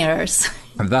 Rounding errors.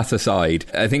 That aside,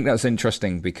 I think that's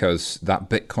interesting because that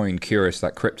Bitcoin curious,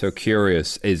 that crypto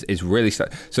curious is really... So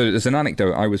there's an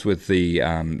anecdote. I was with the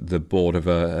board of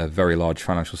a very large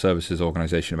financial services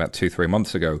organization about 2-3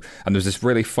 months ago, and there was this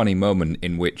really funny moment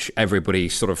in which everybody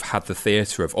sort of had the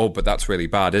theatre of, oh, but that's really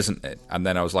bad, isn't it? And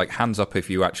then I was like, hands up if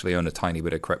you actually own a tiny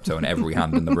bit of crypto, and every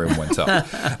hand in the room went up.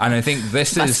 And I think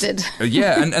this Busted. is...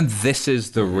 Yeah, and this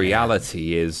is the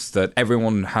reality, is that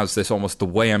everyone has this almost the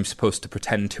way I'm supposed to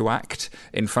pretend to act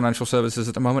in financial services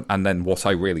at the moment, and then what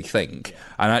I really think.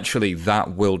 And actually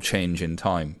that will change in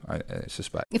time, I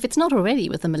suspect. If it's not already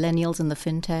with the millennials and the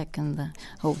fintech and the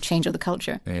whole change of the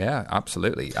culture. Yeah,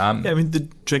 absolutely. I mean, the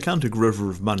gigantic river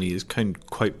of money is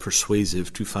quite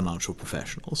persuasive to financial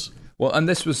professionals. Well, and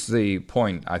this was the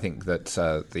point, I think, that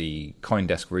the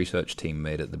CoinDesk research team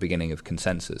made at the beginning of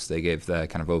Consensus. They gave their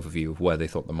kind of overview of where they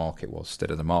thought the market was,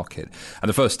 state of the market. And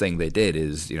the first thing they did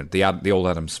is, the old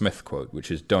Adam Smith quote,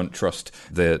 which is, don't trust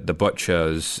the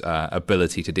butcher's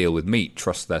ability to deal with meat,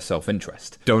 trust their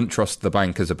self-interest. Don't trust the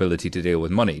banker's ability to deal with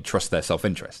money, trust their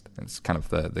self-interest. It's kind of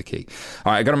the key.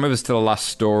 All right, I got to move us to the last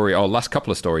story, or last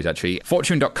couple of stories, actually.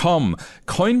 Fortune.com,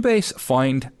 Coinbase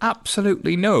find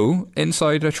absolutely no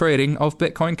insider trading of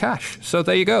Bitcoin Cash. So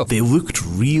there you go. They looked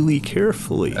really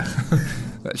carefully.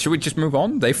 Should we just move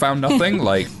on? They found nothing?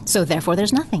 So therefore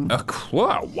there's nothing.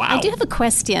 Wow. I do have a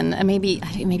question, maybe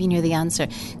near the answer.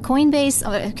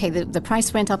 Coinbase, the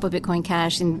price went up of Bitcoin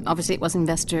Cash, and obviously it was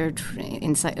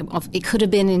it could have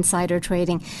been insider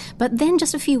trading. But then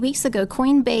just a few weeks ago,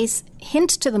 Coinbase hint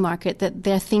to the market that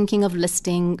they're thinking of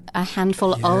listing a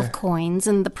handful of coins,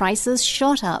 and the prices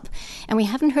shot up. And we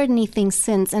haven't heard anything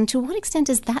since. And to what extent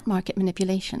is that market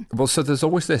manipulation? Well, so there's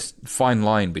always this fine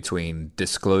line between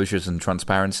disclosures and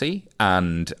transparency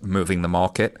and moving the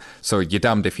market. So you're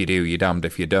damned if you do, you're damned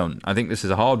if you don't. I think this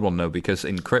is a hard one, though, because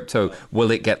in crypto,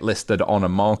 will it get listed on a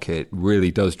market really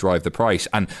does drive the price.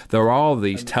 And there are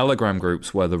these Telegram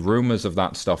groups where the rumors of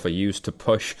that stuff are used to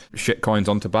push shitcoins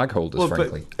onto bag holders,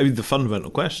 frankly. But, I mean, the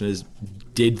fundamental question is,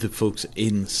 did the folks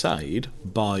inside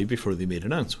buy before they made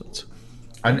announcements?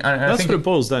 And that's what it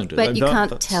boils down to. But you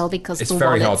can't tell because the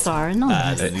wallets are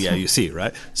anonymous. Yeah, you see,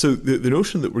 right? So the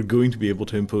notion that we're going to be able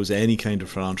to impose any kind of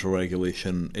financial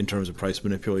regulation in terms of price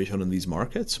manipulation in these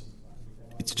markets,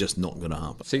 it's just not going to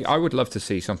happen. See, I would love to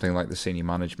see something like the senior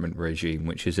management regime,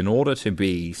 which is in order to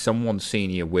be someone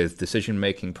senior with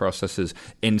decision-making processes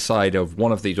inside of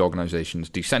one of these organizations,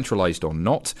 decentralized or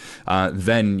not,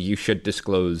 then you should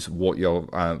disclose what your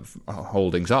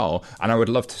holdings are. And I would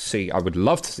love to see,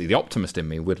 the optimist in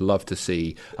me would love to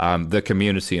see the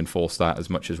community enforce that as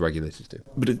much as regulators do.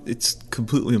 But it's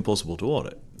completely impossible to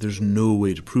audit. There's no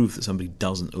way to prove that somebody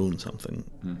doesn't own something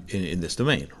in this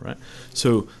domain, right?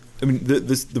 So, I mean,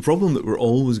 the problem that we're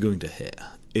always going to hit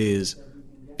is,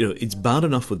 it's bad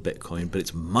enough with Bitcoin, but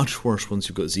it's much worse once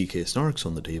you've got ZK Snarks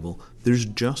on the table. There's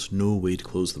just no way to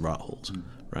close the rat holes,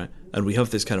 right? And we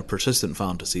have this kind of persistent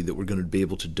fantasy that we're going to be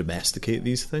able to domesticate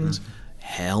these things.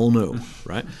 Hell no,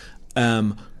 right?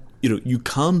 You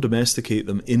can domesticate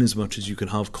them in as much as you can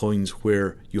have coins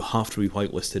where you have to be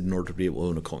whitelisted in order to be able to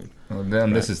own a coin. Well,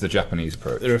 then this is the Japanese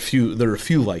approach. There are a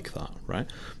few like that, right?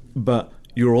 But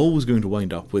you're always going to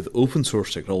wind up with open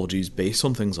source technologies based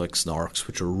on things like Snarks,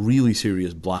 which are really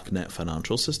serious blacknet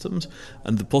financial systems,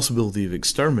 and the possibility of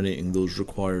exterminating those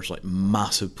requires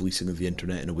massive policing of the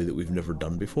internet in a way that we've never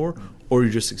done before, or you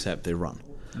just accept they run.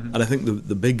 And I think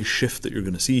the big shift that you're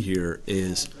going to see here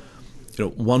is,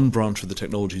 one branch of the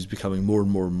technology is becoming more and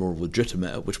more and more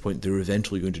legitimate, at which point they're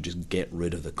eventually going to just get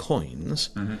rid of the coins,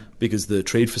 because the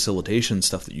trade facilitation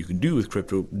stuff that you can do with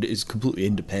crypto is completely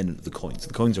independent of the coins.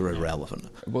 The coins are irrelevant.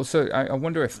 Well, so I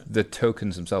wonder if the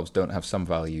tokens themselves don't have some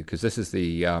value, because this is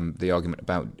the argument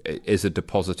about, is a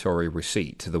depository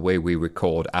receipt, the way we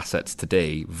record assets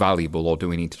today, valuable, or do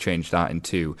we need to change that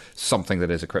into something that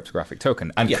is a cryptographic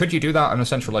token? And could you do that on a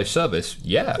centralized service?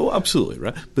 Yeah. Oh, absolutely,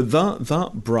 right? But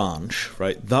that branch,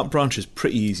 right? That branch is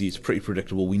pretty easy. It's pretty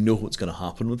predictable. We know what's going to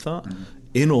happen with that.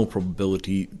 In all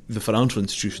probability, the financial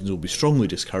institutions will be strongly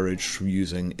discouraged from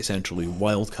using essentially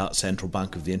wildcat central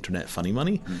bank of the internet funny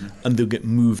money, and they'll get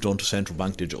moved onto central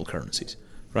bank digital currencies.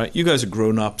 right? You guys are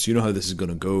grown-ups, you know how this is going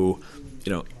to go.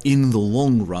 In the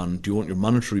long run, do you want your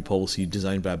monetary policy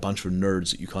designed by a bunch of nerds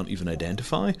that you can't even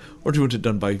identify? Or do you want it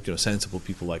done by sensible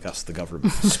people like us, the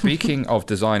government? Speaking of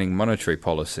designing monetary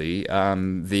policy,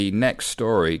 the next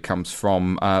story comes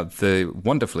from the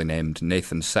wonderfully named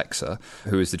Nathan Sexer,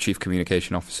 who is the Chief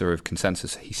Communication Officer of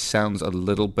Consensus. He sounds a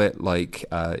little bit like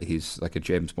he's like a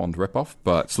James Bond ripoff,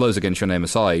 but slows against your name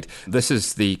aside. This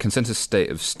is the Consensus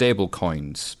State of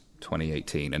Stablecoins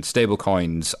 2018, and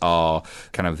stablecoins are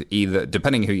kind of either,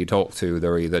 depending who you talk to,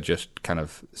 they're either just kind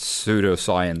of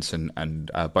pseudoscience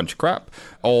and a bunch of crap,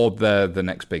 or they're the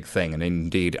next big thing. And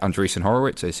indeed, Andreessen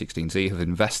Horowitz, A16Z, have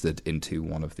invested into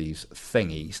one of these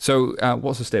thingies. So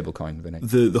what's a stablecoin, Vinny?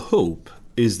 The hope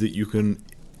is that you can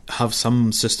have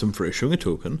some system for issuing a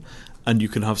token, and you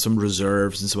can have some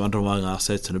reserves and some underlying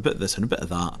assets and a bit of this and a bit of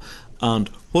that. And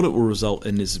what it will result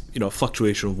in is, a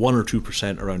fluctuation of 1 or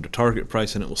 2% around a target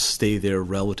price, and it will stay there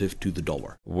relative to the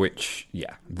dollar. Which,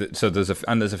 yeah. So there's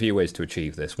a few ways to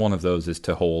achieve this. One of those is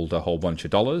to hold a whole bunch of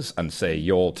dollars and say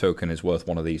your token is worth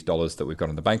one of these dollars that we've got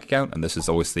in the bank account. And this is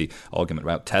always the argument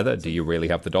about Tether. Do you really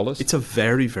have the dollars? It's a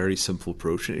very, very simple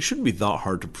approach, and it shouldn't be that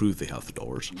hard to prove they have the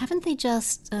dollars. Haven't they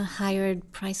just hired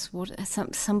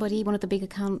somebody, one of the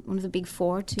big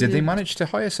four? Did they manage to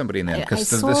hire somebody in there?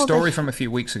 Because the story from a few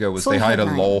weeks ago was they hired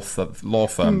a law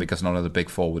firm because none of the big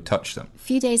four would touch them. A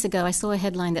few days ago, I saw a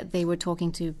headline that they were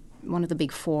talking to one of the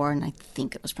big four, and I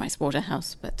think it was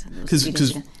Pricewaterhouse. But because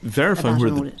verifying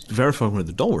where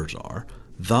the dollars are,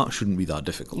 that shouldn't be that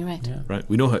difficult. You're right. Yeah. Right?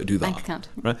 We know how to do that. Bank account.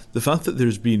 Right? The fact that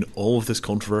there's been all of this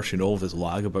controversy and all of this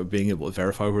lag about being able to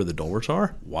verify where the dollars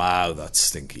are, wow, that's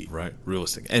stinky. Right? Real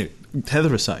stinky. Anyway,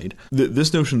 Tether aside,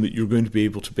 this notion that you're going to be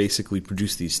able to basically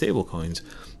produce these stablecoins,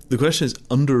 the question is,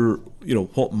 under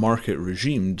what market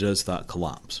regime does that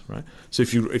collapse, right? So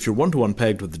if you're one-to-one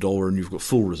pegged with the dollar and you've got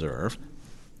full reserve,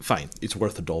 fine, it's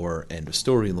worth $1, end of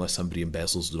story, unless somebody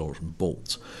embezzles the dollars and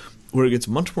bolts. Where it gets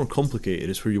much more complicated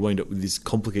is where you wind up with these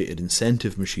complicated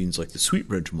incentive machines like the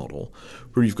Sweetbridge model,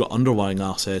 where you've got underlying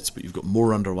assets, but you've got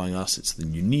more underlying assets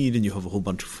than you need, and you have a whole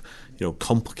bunch of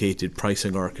complicated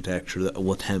pricing architecture that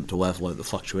will attempt to level out the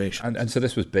fluctuation. And so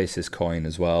this was basis coin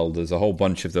as well. There's a whole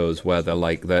bunch of those where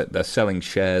they're selling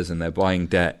shares and they're buying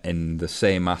debt in the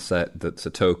same asset that's a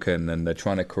token, and they're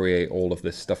trying to create all of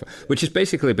this stuff, which is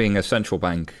basically being a central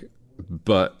bank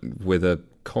but with a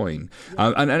coin.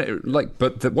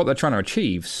 But what they're trying to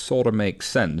achieve sort of makes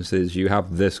sense. Is you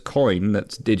have this coin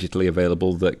that's digitally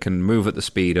available that can move at the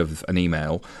speed of an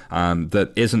email,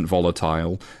 that isn't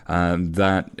volatile,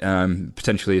 that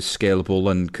potentially is scalable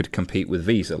and could compete with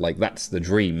Visa. Like, that's the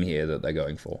dream here that they're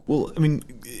going for. Well, I mean,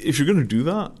 if you're going to do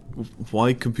that,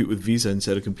 why compete with Visa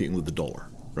instead of competing with the dollar?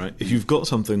 Right? If you've got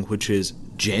something which is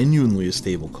genuinely a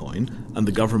stable coin and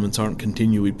the governments aren't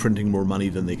continually printing more money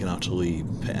than they can actually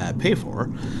pay for,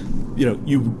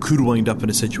 you could wind up in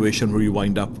a situation where you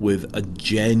wind up with a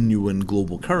genuine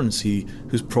global currency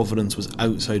whose provenance was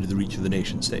outside of the reach of the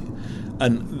nation state.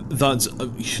 And that's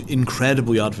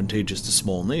incredibly advantageous to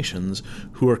small nations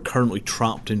who are currently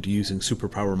trapped into using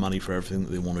superpower money for everything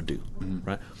that they want to do.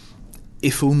 Right?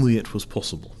 If only it was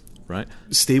possible. Right?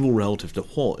 Stable relative to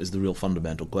what is the real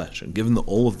fundamental question. Given that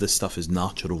all of this stuff is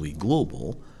naturally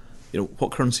global,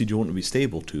 what currency do you want to be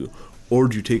stable to? Or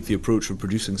do you take the approach of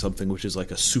producing something which is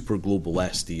like a super global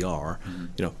SDR,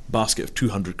 basket of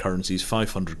 200 currencies,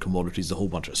 500 commodities, a whole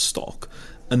bunch of stock,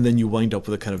 and then you wind up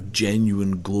with a kind of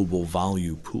genuine global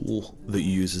value pool that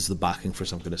you use as the backing for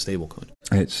some kind of stablecoin?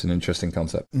 It's an interesting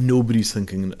concept. Nobody's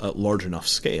thinking at large enough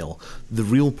scale. The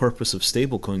real purpose of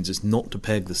stablecoins is not to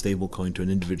peg the stablecoin to an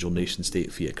individual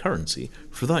nation-state fiat currency.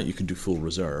 For that, you can do full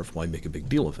reserve. Why make a big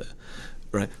deal of it?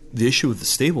 Right? The issue with the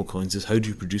stablecoins is how do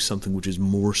you produce something which is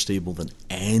more stable than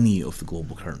any of the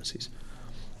global currencies?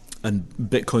 And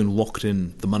Bitcoin locked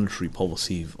in the monetary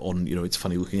policy on, its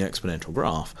funny-looking exponential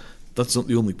graph. That's not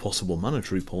the only possible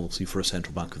monetary policy for a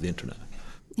central bank of the internet.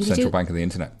 Central bank of the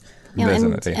internet. Yeah,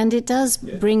 and it does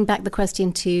bring back the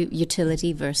question to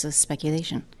utility versus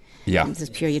speculation. Yeah. This is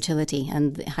pure utility,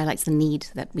 and it highlights the need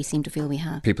that we seem to feel we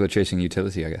have. People are chasing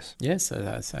utility, I guess. Yes,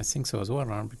 I think so as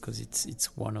well, because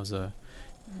it's one of the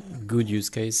good use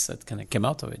case that kind of came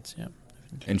out of it. Yeah.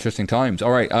 Interesting times.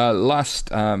 All right, last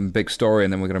big story,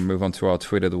 and then we're going to move on to our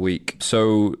tweet of the week.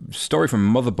 So, story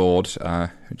from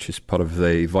Motherboard, which is part of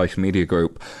the Vice Media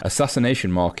Group.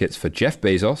 Assassination markets for Jeff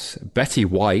Bezos, Betty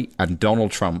White, and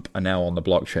Donald Trump are now on the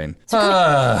blockchain.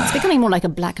 It's becoming more like a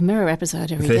Black Mirror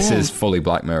episode every day. This is fully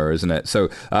Black Mirror, isn't it? So,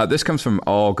 this comes from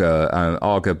Arga.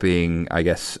 Arga being, I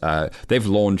guess, they've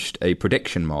launched a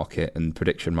prediction market, and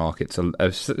prediction markets are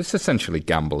it's essentially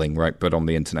gambling, right? But on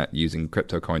the internet, using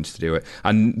crypto coins to do it.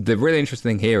 And the really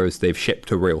interesting thing here is they've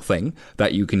shipped a real thing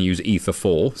that you can use Ether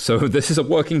for. So this is a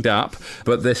working dApp,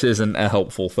 but this isn't a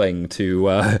helpful thing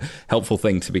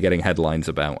to be getting headlines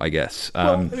about, I guess.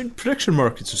 Prediction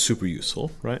markets are super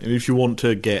useful, right? If you want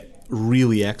to get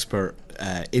really expert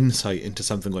insight into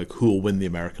something like who will win the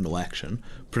American election,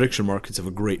 prediction markets have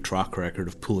a great track record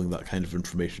of pulling that kind of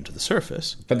information to the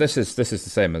surface. But this is the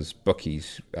same as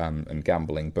bookies and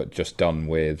gambling, but just done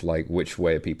with like which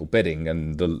way are people bidding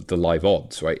and the live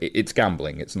odds, right? It's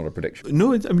gambling. It's not a prediction.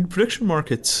 No, prediction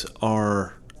markets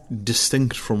are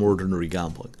distinct from ordinary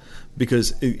gambling,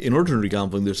 because in ordinary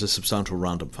gambling there's a substantial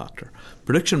random factor.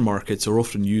 Prediction markets are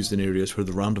often used in areas where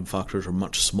the random factors are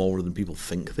much smaller than people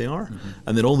think they are,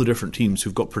 and then all the different teams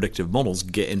who've got predictive models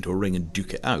get into a ring and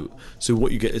duke it out. So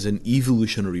what you get is an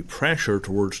evolutionary pressure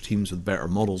towards teams with better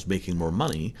models making more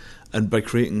money, and by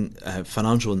creating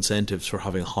financial incentives for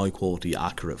having high quality,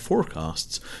 accurate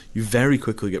forecasts, you very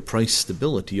quickly get price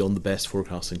stability on the best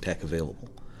forecasting tech available.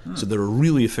 So they're a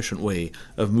really efficient way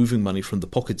of moving money from the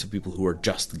pockets of people who are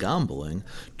just gambling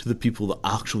to the people that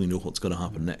actually know what's going to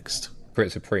happen next.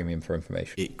 Creates a premium for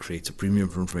information. It creates a premium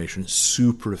for information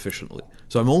super efficiently.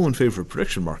 So I'm all in favour of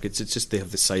prediction markets. It's just they have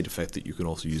the side effect that you can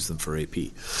also use them for AP.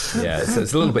 Yeah, it's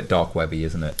a little bit dark webby,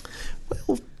 isn't it?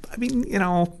 Well,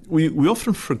 we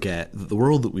often forget that the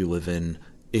world that we live in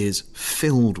is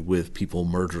filled with people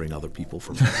murdering other people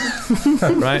for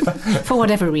money, right? For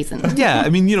whatever reason. Yeah,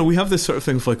 we have this sort of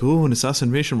thing of like, an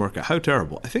assassination market, how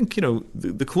terrible. I think,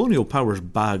 the colonial powers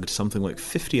bagged something like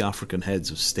 50 African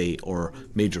heads of state or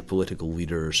major political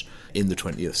leaders in the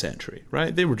 20th century,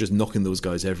 right? They were just knocking those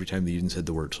guys every time they even said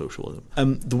the word socialism.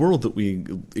 The world that we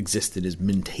exist in is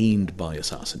maintained by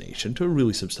assassination to a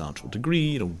really substantial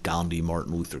degree, Gandhi,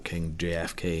 Martin Luther King,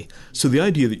 JFK. So the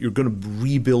idea that you're going to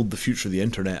rebuild the future of the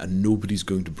internet and nobody's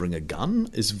going to bring a gun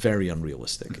is very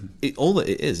unrealistic. All that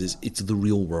it is it's the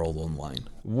real world online.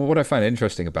 What I find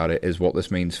interesting about it is what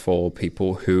this means for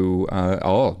people who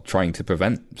are trying to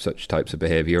prevent such types of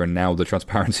behavior, and now the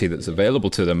transparency that's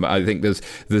available to them. I think there's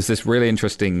this really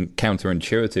interesting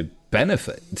counterintuitive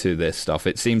benefit to this stuff.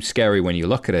 It seems scary when you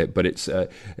look at it, but it's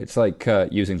like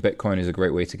using Bitcoin is a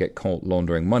great way to get caught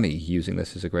laundering money. Using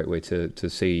this is a great way to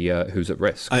see who's at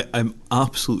risk. I'm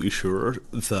absolutely sure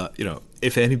that,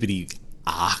 if anybody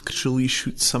actually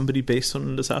shoots somebody based on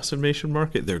an assassination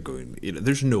market, they're going.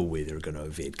 There's no way they're going to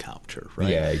evade capture, right?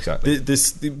 Yeah, exactly.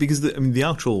 Because the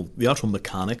actual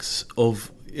mechanics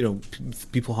of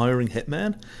people hiring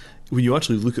hitmen. When you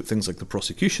actually look at things like the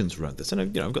prosecutions around this, and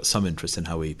I've got some interest in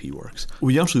how AP works.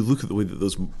 When you actually look at the way that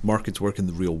those markets work in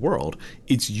the real world,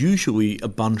 it's usually a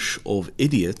bunch of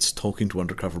idiots talking to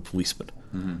undercover policemen.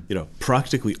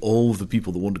 Practically all of the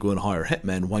people that want to go and hire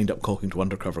hitmen wind up talking to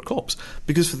undercover cops,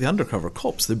 because for the undercover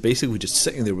cops, they're basically just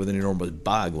sitting there with an enormous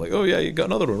bag, like, oh yeah, you got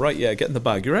another one, right? Yeah, get in the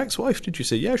bag. Your ex-wife, did you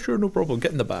say? Yeah, sure, no problem,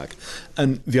 get in the bag.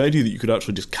 And the idea that you could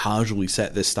actually just casually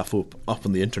set this stuff up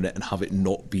on the internet and have it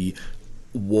not be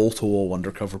wall-to-wall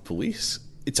undercover police,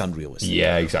 it's unrealistic.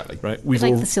 Yeah, exactly. Right.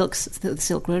 Like the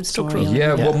Silk Road story.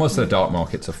 Yeah, well, most of the dark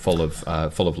markets are full of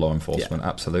law enforcement. Yeah.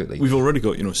 Absolutely. We've already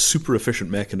got super efficient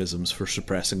mechanisms for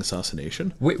suppressing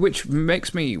assassination, which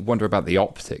makes me wonder about the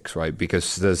optics, right?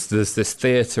 Because there's this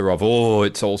theatre of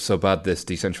it's all so bad, this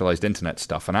decentralized internet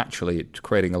stuff, and actually it's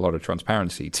creating a lot of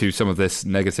transparency to some of this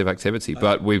negative activity.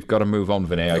 But we've got to move on,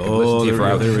 Vinay. I can listen to you for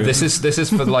hours. This is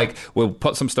for we'll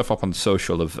put some stuff up on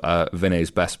social of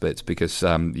Vinay's best bits, because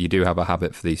you do have a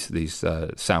habit for these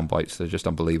sound bites. They're just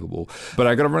unbelievable. But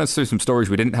I got to run us through some stories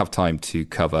we didn't have time to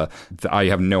cover. I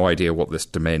have no idea what this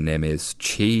domain name is.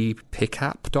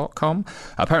 Cheapicap.com.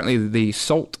 Apparently the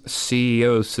Salt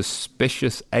CEO's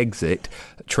suspicious exit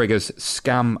triggers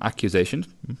scam accusations.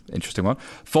 Interesting one.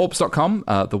 Forbes.com,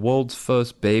 the world's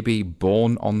first baby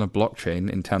born on the blockchain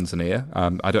in Tanzania.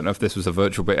 I don't know if this was a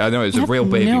virtual baby. I know it was a real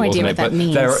baby, wasn't it?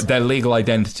 But their legal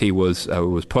identity was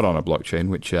put on a blockchain,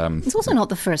 which... it's also not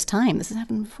the first time. This has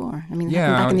happened before. It happened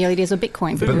back in the early days of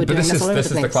Bitcoin. But this is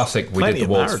the classic, we did the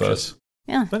world's first.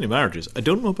 Yeah. Plenty of marriages. I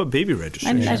don't know about baby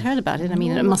registration. I'd heard about it.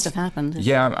 It must have happened.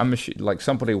 Yeah, I'm like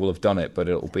somebody will have done it, but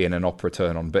it'll be in an op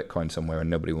return on Bitcoin somewhere, and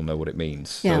nobody will know what it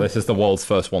means. Yeah. So this is the world's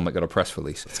first one that got a press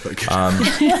release. That's quite good.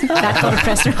 That got a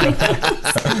press release.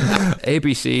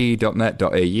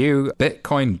 abc.net.au.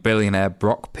 Bitcoin billionaire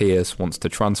Brock Pierce wants to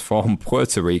transform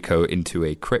Puerto Rico into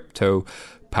a crypto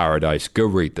paradise. Go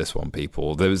read this one,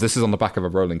 people. This is on the back of a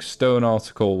Rolling Stone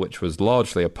article, which was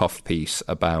largely a puff piece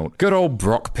about good old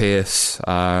Brock Pierce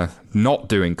not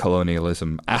doing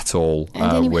colonialism at all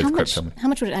with crypto. How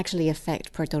much would it actually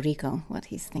affect Puerto Rico, what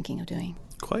he's thinking of doing?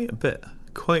 Quite a bit.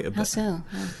 How so?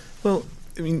 Well,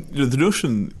 I mean, the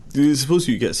notion, suppose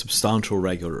you get substantial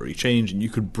regulatory change and you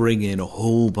could bring in a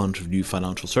whole bunch of new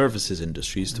financial services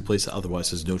industries to place that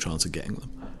otherwise has no chance of getting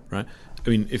them, right? I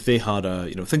mean, if they had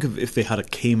think of if they had a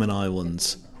Cayman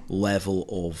Islands level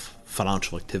of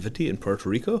financial activity in Puerto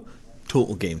Rico,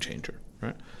 total game changer,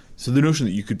 right? So the notion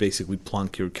that you could basically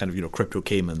plonk your kind of, crypto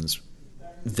Caymans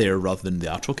there rather than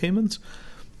the actual Caymans,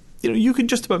 you can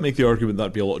just about make the argument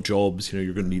that'd be a lot of jobs.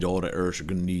 You're going to need auditors, you're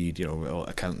going to need,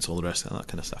 accountants, all the rest of that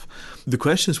kind of stuff. The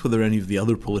question is whether any of the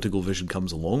other political vision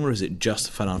comes along, or is it just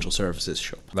a financial services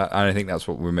shop? And I think that's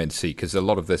what we're meant to see, because a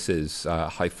lot of this is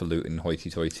highfalutin,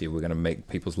 hoity-toity. We're going to make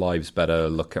people's lives better.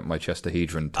 Look at my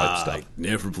Chestahedron type stuff. I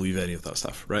never believe any of that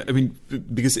stuff, right? I mean,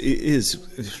 because it is,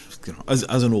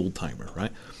 as an old timer,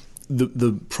 right?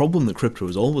 The problem that crypto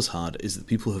has always had is that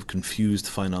people have confused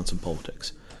finance and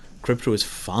politics. Crypto is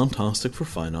fantastic for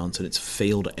finance, and it's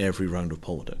failed at every round of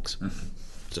politics.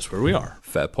 Just where we are.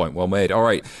 Fair point, well made. All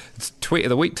right, it's tweet of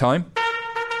the week time.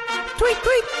 Tweet,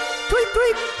 tweet, tweet,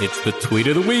 tweet. It's the tweet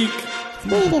of the week.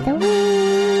 Tweet of the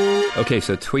week. Okay,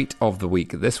 so tweet of the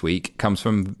week this week comes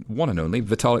from one and only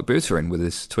Vitalik Buterin with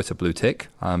his Twitter blue tick,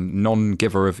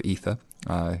 non-giver of Ether.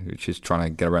 Which is trying to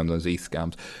get around those ETH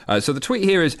scams. So the tweet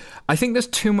here is, I think there's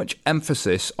too much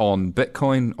emphasis on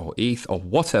Bitcoin or ETH or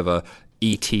whatever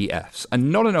ETFs,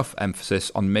 and not enough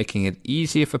emphasis on making it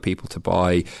easier for people to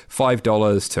buy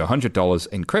 $5 to $100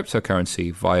 in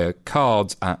cryptocurrency via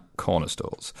cards at corner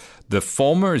stores. The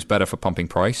former is better for pumping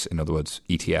price, in other words,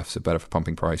 ETFs are better for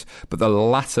pumping price, but the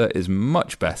latter is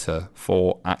much better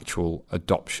for actual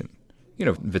adoption. You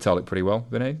know Vitalik pretty well,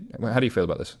 Vinay. How do you feel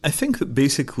about this? I think that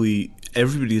basically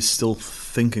everybody is still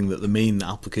thinking that the main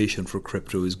application for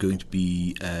crypto is going to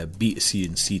be B2C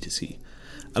and C2C.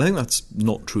 And I think that's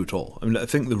not true at all. I mean, I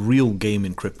think the real game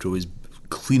in crypto is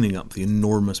cleaning up the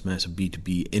enormous mess of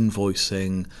B2B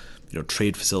invoicing,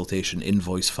 trade facilitation,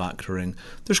 invoice factoring.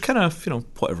 There's kind of,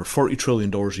 $40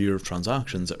 trillion a year of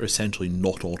transactions that are essentially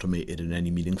not automated in any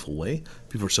meaningful way.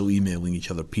 People are still emailing each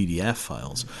other PDF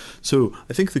files. So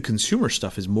I think the consumer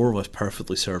stuff is more or less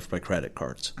perfectly served by credit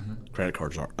cards. Credit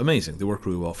cards are amazing. They work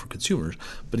really well for consumers,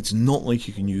 but it's not like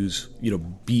you can use,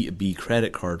 B2B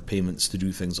credit card payments to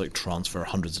do things like transfer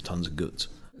hundreds of tons of goods.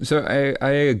 So I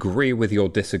agree with your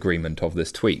disagreement of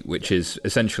this tweet, which is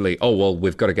essentially,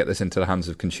 we've got to get this into the hands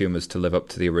of consumers to live up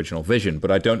to the original vision. But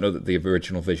I don't know that the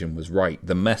original vision was right.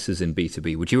 The mess is in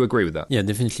B2B. Would you agree with that? Yeah,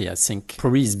 definitely. I think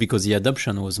probably it's because the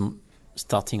adoption was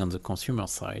starting on the consumer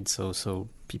side. So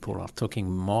people are talking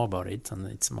more about it and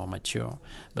it's more mature.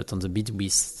 But on the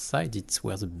B2B side, it's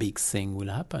where the big thing will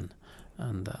happen.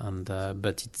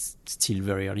 But it's still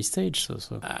very early stage.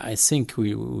 So I think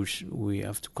we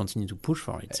have to continue to push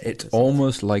for it. It's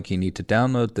almost like you need to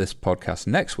download this podcast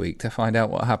next week to find out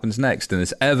what happens next in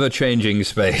this ever-changing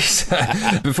space.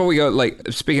 Before we go,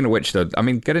 speaking of which, though,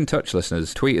 get in touch,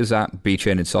 listeners. Tweet us at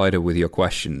BChain Insider with your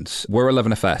questions. We're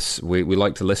 11FS. We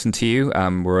like to listen to you.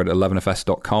 We're at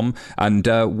 11fs.com, and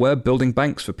we're building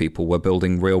banks for people. We're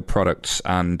building real products,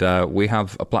 and we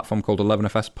have a platform called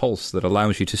 11FS Pulse that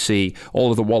allows you to see all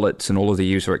of the wallets and all of the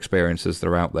user experiences that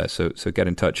are out there. So get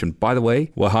in touch. And by the way,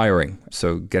 we're hiring.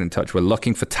 So get in touch. We're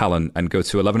looking for talent, and go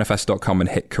to 11fs.com and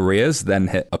hit careers, then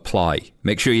hit apply.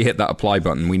 Make sure you hit that apply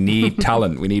button. We need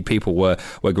talent. We need people. We're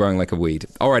growing like a weed.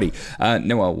 Alrighty.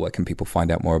 Noelle, where can people find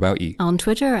out more about you? On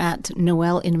Twitter at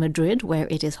Noelle in Madrid, where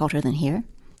it is hotter than here.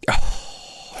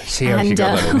 See how she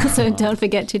got that in. Also, don't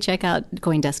forget to check out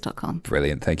coindesk.com.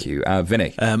 Brilliant, thank you.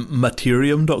 Vinny?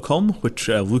 Materium.com, which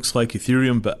looks like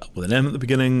Ethereum, but with an M at the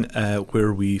beginning,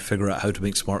 where we figure out how to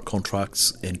make smart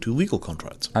contracts into legal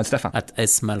contracts. And Stefan? At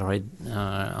smalred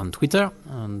on Twitter,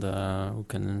 and you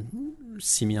can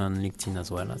see me on LinkedIn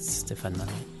as well as Stefan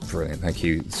Malloy. Brilliant, thank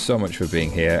you so much for being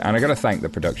here. And I got to thank the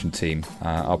production team,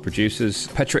 our producers,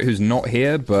 Petra, who's not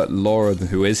here, but Laura,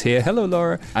 who is here. Hello,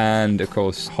 Laura. And of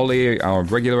course, Holly, our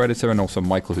regular editor, and also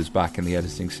Michael, who's back in the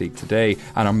editing seat today,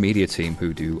 and our media team,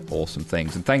 who do awesome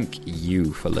things. And thank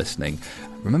you for listening.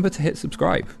 Remember to hit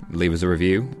subscribe, leave us a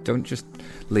review. Don't just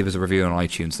leave us a review on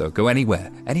iTunes, though. Go anywhere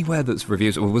that's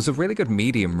reviews. It was a really good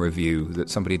Medium review that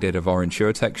somebody did of our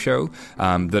InsurTech show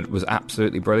that was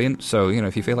absolutely brilliant. So,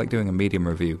 if you feel like doing a Medium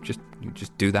review,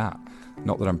 just do that.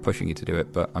 Not that I'm pushing you to do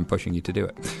it, but I'm pushing you to do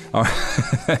it. All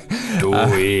right. Do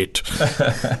it.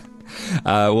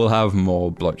 We'll have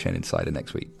more Blockchain Insider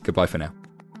next week. Goodbye for now.